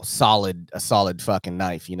solid fucking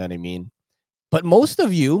knife. You know what I mean? But most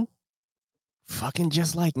of you fucking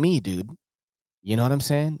just like me, dude. You know what I'm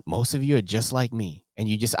saying? Most of you are just like me, and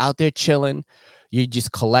you just out there chilling. You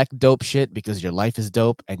just collect dope shit because your life is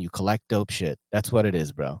dope and you collect dope shit. That's what it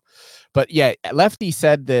is, bro. But yeah, Lefty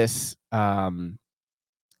said this, and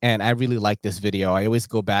I really like this video. I always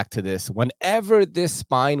go back to this whenever this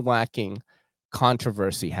spine whacking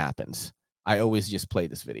controversy happens. I always just play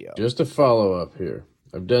this video. Just a follow up here.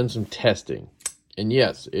 I've done some testing, and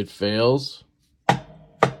yes, it fails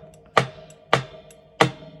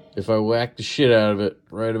if I whack the shit out of it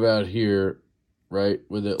right about here, right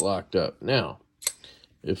with it locked up. Now,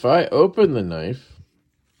 if I open the knife,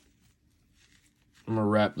 I'm going to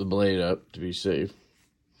wrap the blade up to be safe,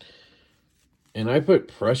 and I put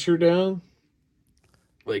pressure down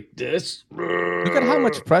like this. Look at how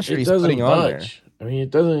much pressure It he's doesn't putting on there. budge. I mean,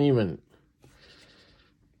 it doesn't even.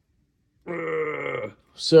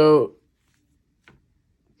 So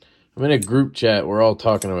I'm in a group chat. We're all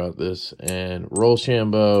talking about this, and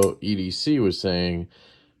Rochambeau EDC was saying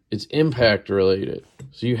it's impact related.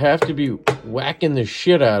 So you have to be whacking the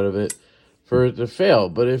shit out of it for it to fail.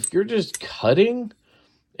 But if you're just cutting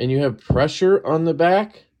and you have pressure on the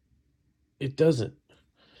back, it doesn't.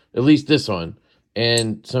 At least this one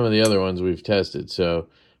and some of the other ones we've tested. So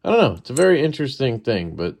I don't know. It's a very interesting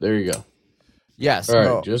thing, but there you go. Yes. All right,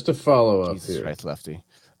 no. just a follow up Jesus here. Christ, Lefty.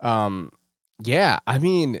 Yeah, I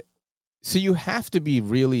mean, so you have to be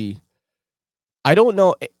really. I don't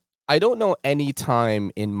know any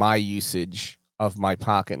time in my usage of my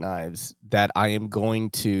pocket knives that I am going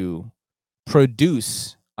to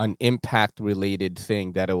produce an impact related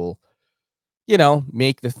thing that will,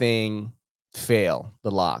 make the thing fail, the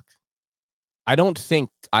lock. I don't think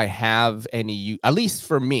I have any, at least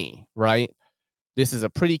for me, right? This is a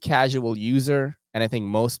pretty casual user, and I think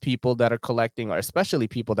most people that are collecting, or especially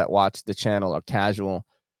people that watch the channel, are casual.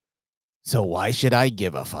 So why should I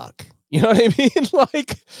give a fuck? You know what I mean?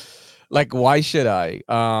 like why should I?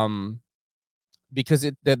 Because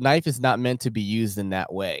the knife is not meant to be used in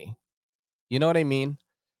that way. You know what I mean?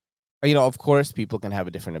 Of course, people can have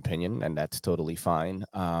a different opinion, and that's totally fine.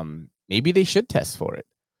 Maybe they should test for it.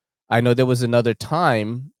 I know there was another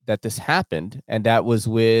time that this happened, and that was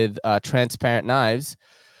with Transparent Knives.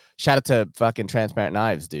 Shout out to fucking Transparent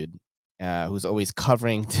Knives, dude, who's always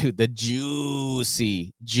covering to the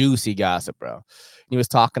juicy gossip, bro. He was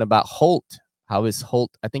talking about Holt, how his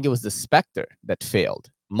Holt, I think it was the Spectre that failed.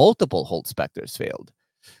 Multiple Holt Spectres failed.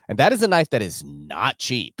 And that is a knife that is not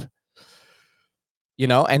cheap.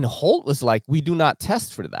 And Holt was like, we do not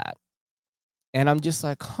test for that. And I'm just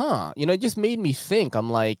like, huh. It just made me think. I'm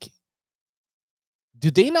like, do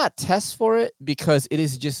they not test for it because it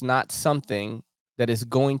is just not something that is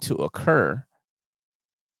going to occur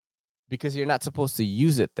because you're not supposed to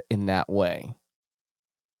use it in that way?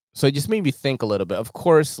 So it just made me think a little bit. Of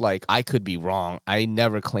course, like, I could be wrong. I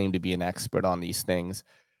never claim to be an expert on these things.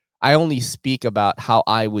 I only speak about how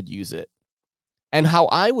I would use it. And how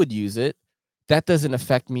I would use it, that doesn't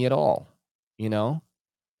affect me at all,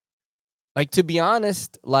 Like, to be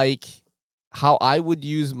honest, like, how I would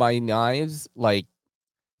use my knives, like,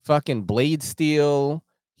 fucking blade steel,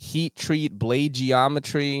 heat treat, blade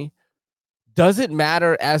geometry, doesn't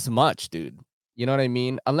matter as much, dude. You know what I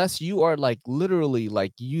mean? Unless you are like literally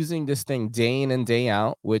like using this thing day in and day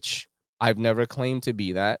out, which I've never claimed to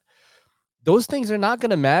be that. Those things are not going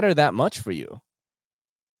to matter that much for you.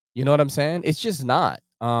 You know what I'm saying? It's just not.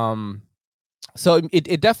 So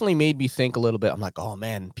it definitely made me think a little bit. I'm like, oh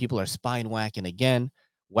man, people are spine whacking again,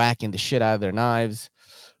 whacking the shit out of their knives.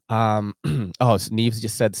 Oh, Neves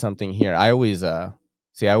just said something here. I always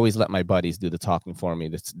let my buddies do the talking for me.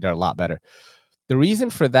 They're a lot better. The reason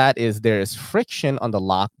for that is there is friction on the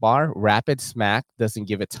lock bar. Rapid smack doesn't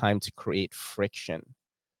give it time to create friction.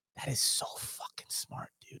 That is so fucking smart,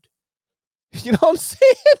 dude. You know what I'm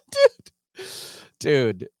saying,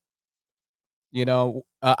 dude?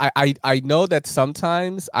 I know that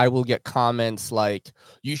sometimes I will get comments like,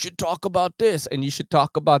 you should talk about this and you should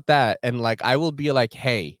talk about that. And like, I will be like,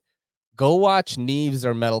 hey, go watch Neves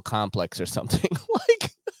or Metal Complex or something.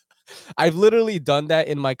 Like, I've literally done that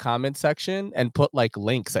in my comment section and put like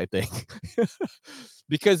links, I think.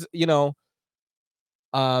 Because,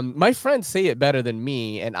 my friends say it better than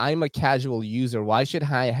me, and I'm a casual user. Why should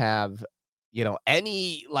I have,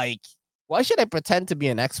 any like, why should I pretend to be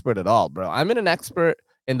an expert at all, bro? I'm an expert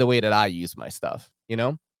in the way that I use my stuff,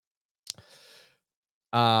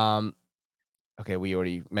 Okay, we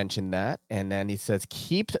already mentioned that. And then he says,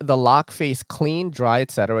 keep the lock face clean, dry,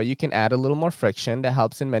 etc. You can add a little more friction. That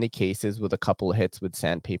helps in many cases with a couple of hits with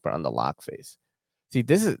sandpaper on the lock face. See,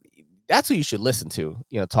 that's who you should listen to,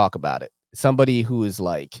 talk about it. Somebody who is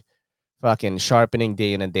like fucking sharpening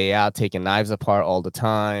day in and day out, taking knives apart all the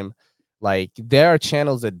time. Like, there are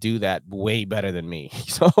channels that do that way better than me.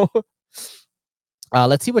 So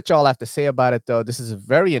Let's see what y'all have to say about it, though. This is a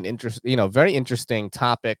very very interesting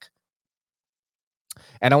topic,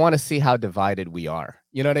 and I want to see how divided we are.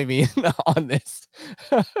 You know what I mean on this.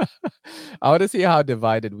 I want to see how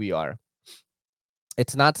divided we are.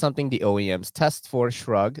 It's not something the OEMs test for.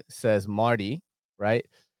 Shrug, says Marty. Right?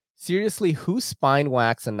 Seriously, who spine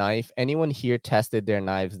whacks a knife? Anyone here tested their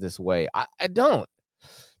knives this way? I don't.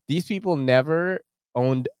 These people never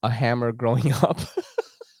owned a hammer growing up.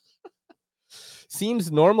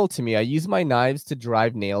 Seems normal to me. I use my knives to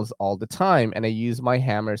drive nails all the time, and I use my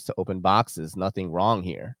hammers to open boxes. Nothing wrong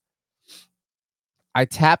here. I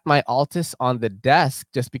tapped my Altus on the desk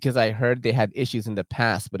just because I heard they had issues in the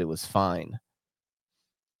past, but it was fine.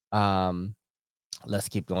 Let's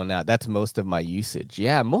keep going now. That's most of my usage.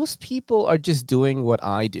 Yeah, most people are just doing what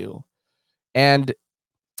I do. And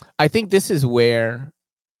I think this is where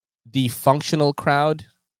the functional crowd,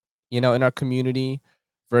 in our community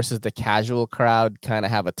versus the casual crowd kind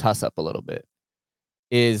of have a tuss up a little bit.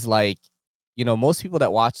 Is like, most people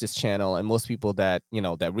that watch this channel and most people that,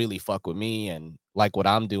 that really fuck with me and like what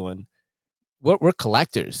I'm doing, we're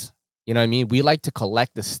collectors. You know what I mean? We like to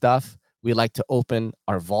collect the stuff. We like to open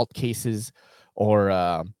our vault cases or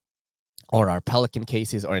our Pelican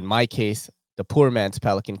cases, or in my case, the poor man's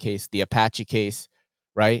Pelican case, the Apache case,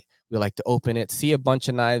 right? We like to open it, see a bunch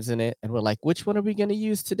of knives in it, and we're like, which one are we going to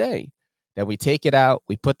use today? Then we take it out,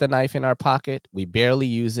 we put the knife in our pocket, we barely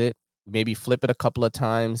use it, maybe flip it a couple of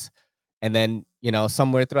times, and then,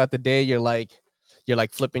 somewhere throughout the day, you're like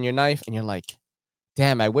flipping your knife, and you're like,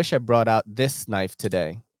 damn, I wish I brought out this knife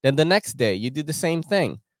today. Then the next day, you do the same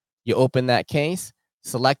thing. You open that case,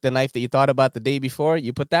 select the knife that you thought about the day before,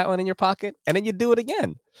 you put that one in your pocket, and then you do it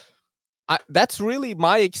again. That's really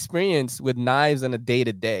my experience with knives on a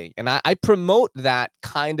day-to-day. And I promote that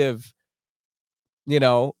kind of,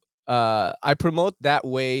 I promote that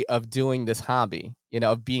way of doing this hobby,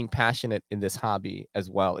 of being passionate in this hobby as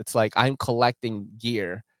well. It's like I'm collecting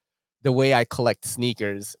gear the way I collect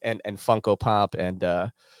sneakers and Funko Pop and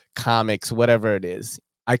comics, whatever it is.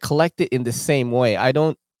 I collect it in the same way. I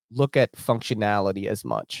don't look at functionality as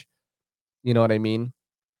much. You know what I mean?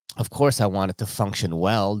 Of course, I want it to function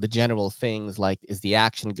well. The general things like, is the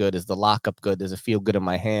action good? Is the lockup good? Does it feel good in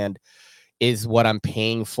my hand? Is what I'm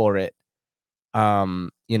paying for it,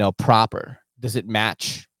 proper? Does it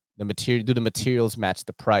match the material? Do the materials match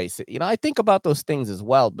the price? I think about those things as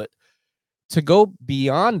well. But to go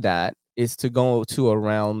beyond that is to go to a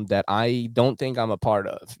realm that I don't think I'm a part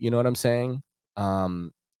of. You know what I'm saying?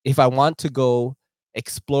 If I want to go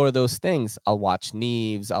explore those things, I'll watch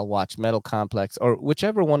Neves, I'll watch Metal Complex, or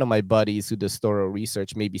whichever one of my buddies who does thorough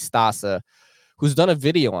research, maybe Stasa, who's done a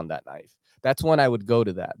video on that knife. That's when I would go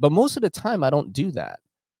to that. But most of the time, I don't do that.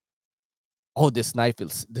 Oh, this knife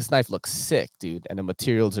looks sick, dude, and the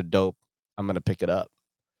materials are dope. I'm gonna pick it up.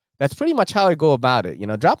 That's pretty much how I go about it.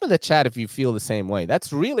 Drop in the chat if you feel the same way.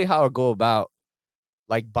 That's really how I go about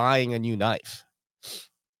like buying a new knife.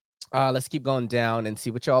 Let's keep going down and see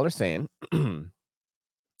what y'all are saying.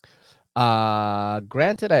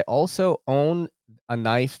 Granted, I also own a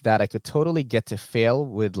knife that I could totally get to fail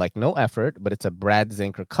with like no effort, but it's a Brad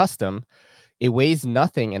Zinker custom. It weighs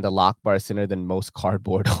nothing and the lock bar is thinner than most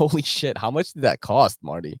cardboard. Holy shit. How much did that cost,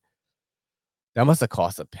 Marty? That must have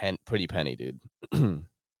cost a pretty penny, dude.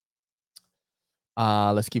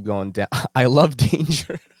 Let's keep going down. I love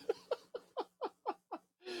danger.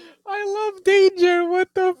 I love danger. What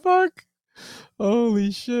the fuck?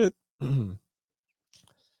 Holy shit.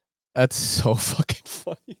 That's so fucking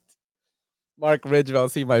funny. Mark Ridgewell,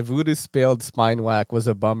 see, my voodoo spelled spine whack was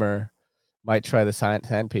a bummer. Might try the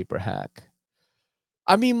sandpaper hack.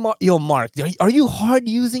 I mean, Mark, are you hard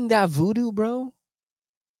using that voodoo, bro?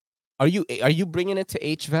 Are you bringing it to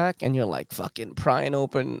HVAC and you're like fucking prying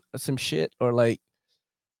open some shit, or like,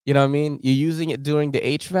 you know what I mean? You're using it during the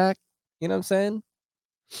HVAC. You know what I'm saying?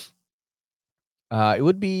 It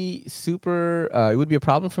would be super. It would be a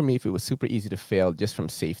problem for me if it was super easy to fail just from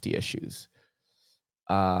safety issues.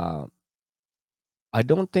 I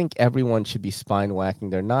don't think everyone should be spine whacking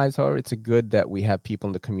their knives. However, it's a good that we have people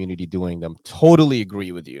in the community doing them. Totally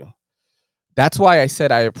agree with you. That's why I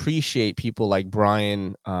said I appreciate people like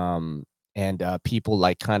Brian and people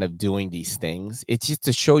like kind of doing these things. It's just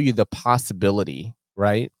to show you the possibility,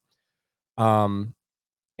 right? And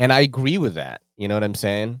I agree with that. You know what I'm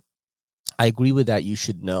saying? I agree with that. You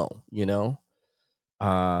should know,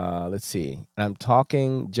 let's see. I'm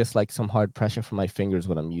talking just like some hard pressure from my fingers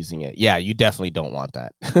when I'm using it. Yeah, you definitely don't want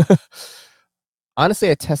that. Honestly,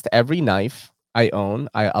 I test every knife I own.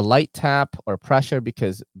 A light tap or pressure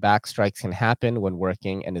because back strikes can happen when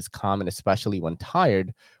working and is common, especially when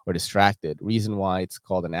tired or distracted. Reason why it's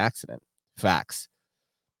called an accident. Facts.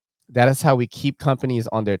 that is how we keep companies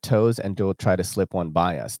on their toes and don't try to slip one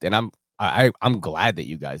by us. And I'm glad that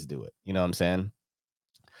you guys do it. You know what I'm saying?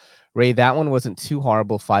 Ray, that one wasn't too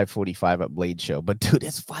horrible. 545 at Blade Show, but dude,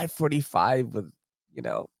 it's 545 with, you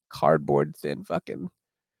know, cardboard thin fucking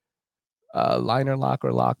liner lock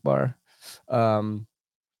or lock bar.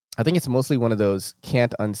 I think it's mostly one of those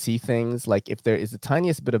can't unsee things. Like if there is the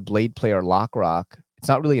tiniest bit of blade play or lock rock, it's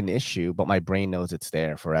not really an issue, but my brain knows it's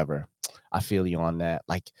there forever. I feel you on that.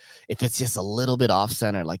 Like if it's just a little bit off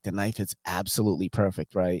center, like the knife is absolutely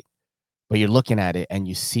perfect, right? But you're looking at it and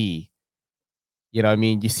you see, you know what I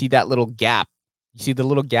mean? You see that little gap. You see the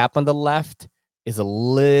little gap on the left is a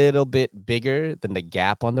little bit bigger than the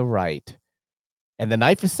gap on the right. And the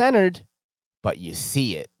knife is centered, but you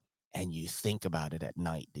see it and you think about it at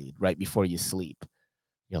night, dude, right before you sleep.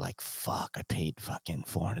 You're like, fuck, I paid fucking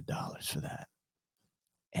 $400 for that.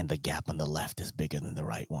 And the gap on the left is bigger than the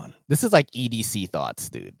right one. This is like EDC thoughts,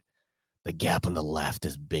 dude. The gap on the left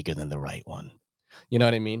is bigger than the right one. You know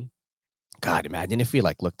what I mean? God, imagine if we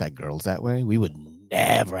like looked at girls that way. We would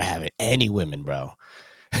never have it. Any women, bro.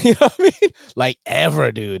 You know what I mean? Like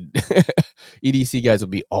ever, dude. EDC guys would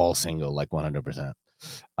be all single, like 100%.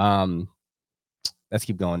 Let's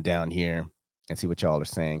keep going down here and see what y'all are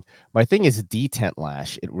saying. My thing is detent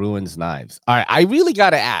lash. It ruins knives. All right, I really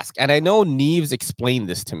got to ask, and I know Neves explained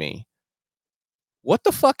this to me. What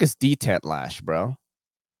the fuck is detent lash, bro?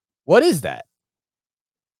 What is that?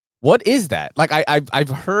 What is that? Like I've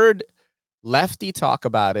heard Lefty talk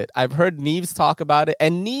about it. I've heard Neves talk about it.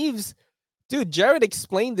 And Neves, dude, Jared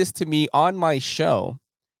explained this to me on my show,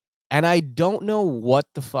 and I don't know what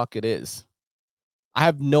the fuck it is. I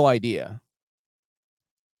have no idea.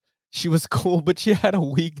 She was cool, but she had a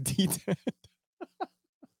weak detent.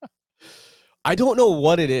 I don't know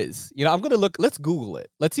what it is. You know, I'm going to look. Let's Google it.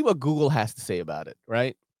 Let's see what Google has to say about it,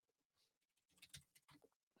 right?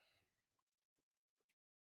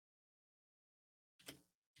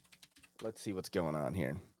 Let's see what's going on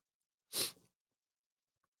here.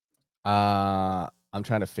 I'm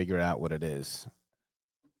trying to figure out what it is.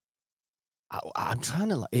 I'm trying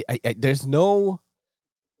to.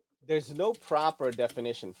 There's no proper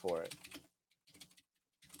definition for it.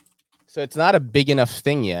 So it's not a big enough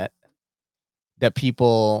thing yet that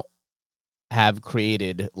people have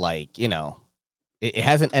created, like, you know, it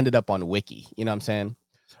hasn't ended up on Wiki. You know what I'm saying?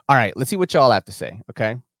 All right, let's see what y'all have to say,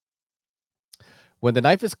 okay? When the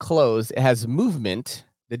knife is closed, it has movement.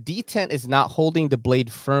 The detent is not holding the blade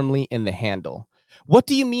firmly in the handle. What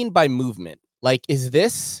do you mean by movement? Like, is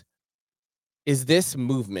this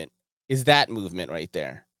movement? Is that movement right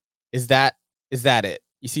there? Is that it?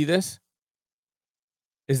 You see this?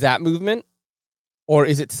 Is that movement? Or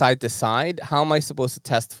is it side to side? How am I supposed to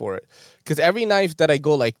test for it? Because every knife that I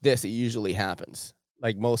go like this, it usually happens.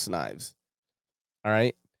 Like most knives. All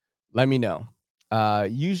right? Let me know.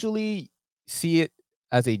 Usually see it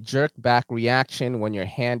as a jerk back reaction when your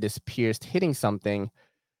hand is pierced, hitting something,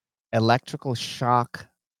 electrical shock,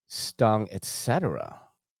 stung, etc.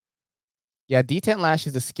 Yeah, detent lash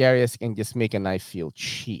is the scariest and just make a knife feel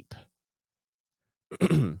cheap.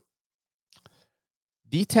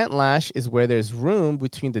 Detent lash is where there's room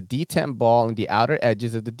between the detent ball and the outer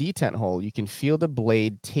edges of the detent hole. You can feel the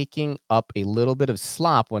blade taking up a little bit of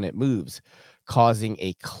slop when it moves, causing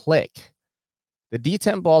a click. The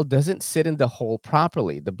detent ball doesn't sit in the hole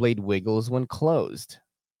properly. The blade wiggles when closed.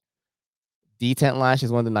 Detent lash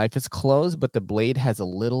is when the knife is closed, but the blade has a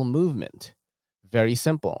little movement. Very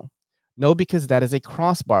simple. No, because that is a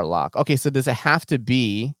crossbar lock. Okay, so does it have to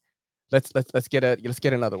be? Let's get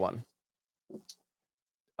another one.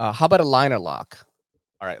 How about a liner lock?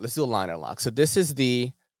 All right, let's do a liner lock. So this is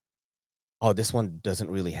the. Oh, this one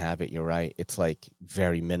doesn't really have it. You're right. It's like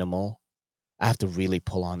very minimal. I have to really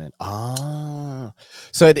pull on it. Ah,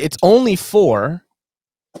 so it's only for.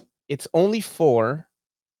 It's only for.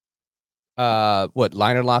 What,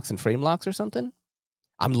 liner locks and frame locks or something?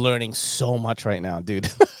 I'm learning so much right now,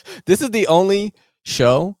 dude. This is the only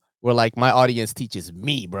show where like my audience teaches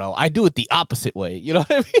me, bro. I do it the opposite way. You know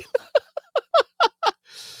what I mean?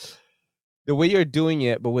 The way you're doing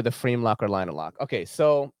it, but with a frame lock or liner lock. Okay,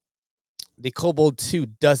 so the Cobalt 2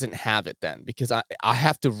 doesn't have it then, because I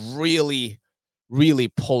have to really, really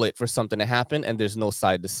pull it for something to happen, and there's no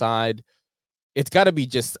side to side. It's got to be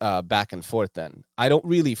just back and forth then. I don't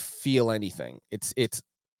really feel anything. It's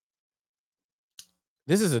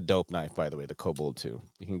This is a dope knife, by the way, the Cobalt 2.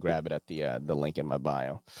 You can grab it at the link in my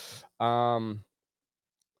bio.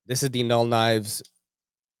 This is the Null Knives.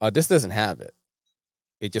 This doesn't have it.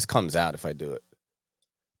 It just comes out if I do it.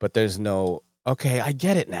 But there's no... Okay, I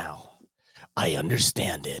get it now. I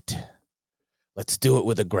understand it. Let's do it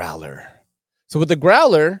with a growler. So with the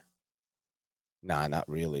growler, Nah, not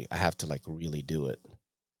really. I have to like really do it.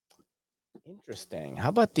 Interesting. How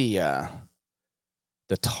about the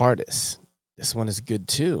TARDIS? This one is good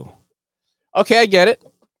too. Okay, I get it.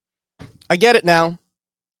 I get it now.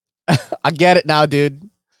 I get it now, dude.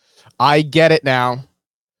 I get it now.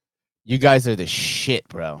 You guys are the shit,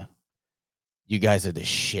 bro. You guys are the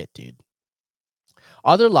shit, dude.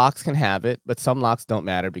 Other locks can have it, but some locks don't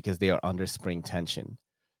matter because they are under spring tension.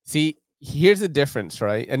 See, here's the difference,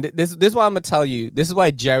 right? And this is why I'm gonna tell you. This is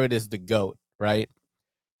why Jared is the GOAT, right?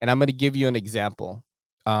 And I'm gonna give you an example.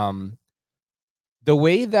 The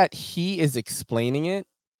way that he is explaining it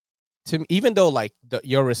to me, even though like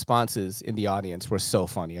your responses in the audience were so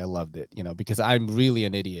funny, I loved it, you know, because I'm really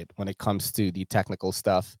an idiot when it comes to the technical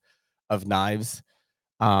stuff of knives.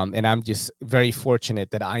 And I'm just very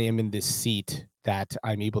fortunate that I am in this seat that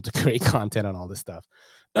I'm able to create content on all this stuff.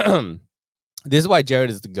 This is why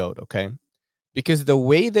Jared is the GOAT, okay? Because the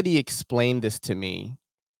way that he explained this to me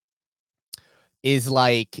is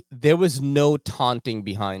like there was no taunting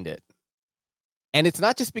behind it. And it's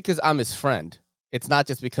not just because I'm his friend. It's not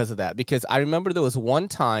just because of that. Because I remember there was one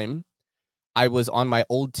time I was on my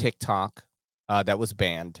old TikTok that was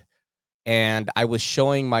banned. And I was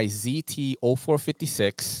showing my ZT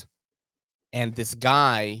 0456. And this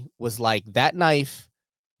guy was like, that knife,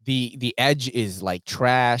 the edge is like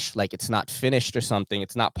trash, like it's not finished or something.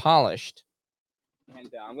 It's not polished.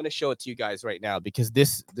 And I'm going to show it to you guys right now because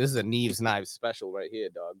this is a Neves knife special right here,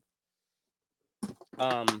 dog.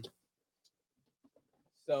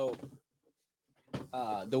 So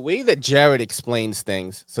the way that Jared explains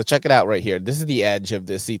things, so check it out right here. This is the edge of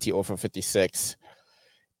the ZT 0456.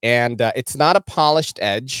 And it's not a polished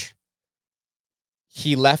edge.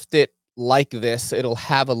 He left it like this. It'll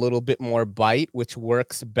have a little bit more bite, which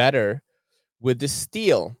works better with the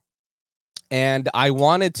steel. And I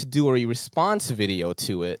wanted to do a response video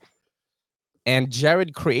to it. And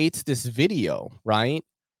Jared creates this video, right?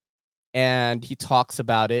 And he talks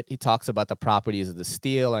about it. He talks about the properties of the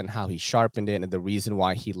steel and how he sharpened it and the reason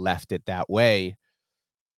why he left it that way.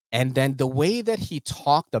 And then the way that he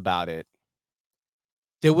talked about it,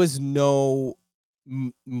 there was no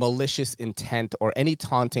malicious intent or any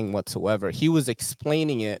taunting whatsoever. He was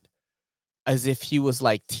explaining it as if he was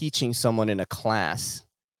like teaching someone in a class.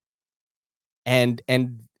 And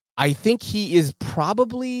I think he is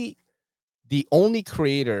probably the only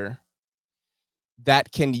creator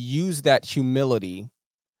that can use that humility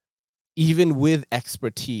even with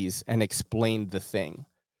expertise and explain the thing.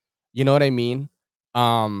 You know what I mean?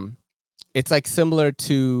 It's like similar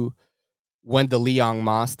to when the Liang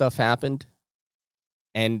Ma stuff happened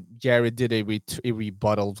and Jared did a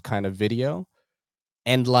rebuttal kind of video,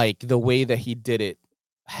 and like the way that he did it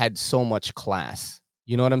had so much class.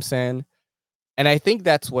 You know what I'm saying? And I think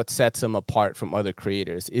that's what sets him apart from other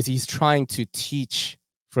creators is he's trying to teach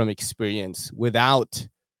from experience without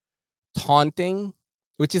taunting,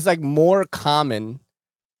 which is like more common.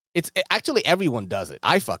 It's actually everyone does it.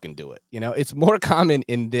 I fucking do it. You know, it's more common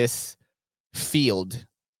in this field.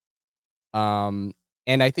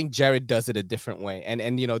 And I think Jared does it a different way.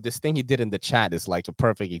 And you know, this thing he did in the chat is like a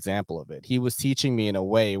perfect example of it. He was teaching me in a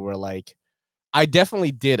way where like I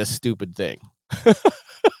definitely did a stupid thing.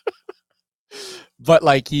 But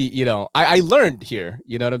like he, you know, I learned here.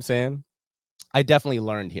 You know what I'm saying? I definitely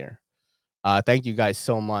learned here. Thank you guys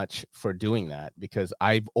so much for doing that because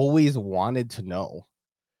I've always wanted to know.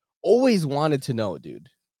 Always wanted to know, dude.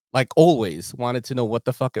 Like always wanted to know what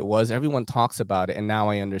the fuck it was. Everyone talks about it, and now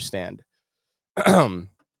I understand.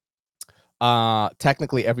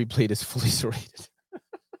 Technically every blade is fully serrated.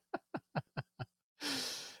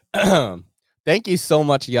 Thank you so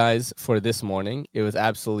much, guys, for this morning. It was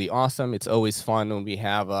absolutely awesome. It's always fun when we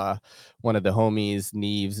have one of the homies,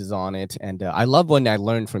 Neves, is on it. And I love when I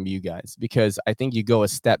learn from you guys because I think you go a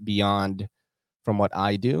step beyond from what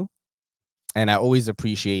I do. And I always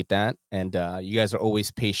appreciate that. And you guys are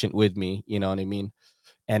always patient with me. You know what I mean?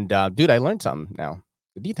 And dude, I learned something now.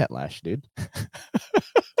 The detail lash, dude.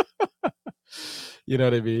 You know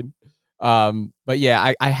what I mean? But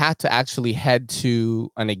yeah, I had to actually head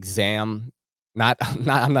to an exam.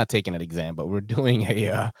 I'm not taking an exam, but we're doing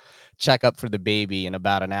a checkup for the baby in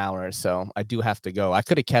about an hour or so. I do have to go. I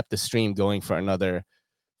could have kept the stream going for another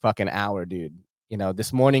fucking hour, dude. You know,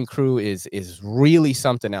 this morning crew is really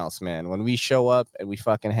something else, man. When we show up and we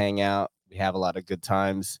fucking hang out, we have a lot of good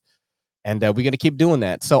times. And we're going to keep doing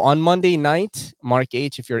that. So on Monday night, Mark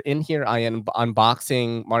H, if you're in here, I am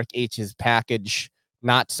unboxing Mark H's package,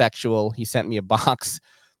 not sexual. He sent me a box,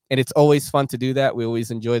 and it's always fun to do that. We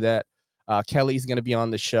always enjoy that. Kelly's going to be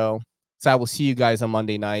on the show. So I will see you guys on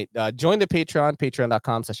Monday night. Join the Patreon,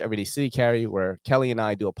 patreon.com/everydaycitycarry, where Kelly and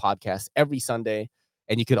I do a podcast every Sunday.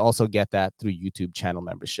 And you can also get that through YouTube channel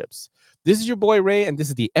memberships. This is your boy Ray, and this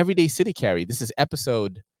is the Everyday City Carry. This is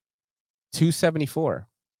episode 274.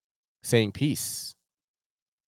 Saying peace.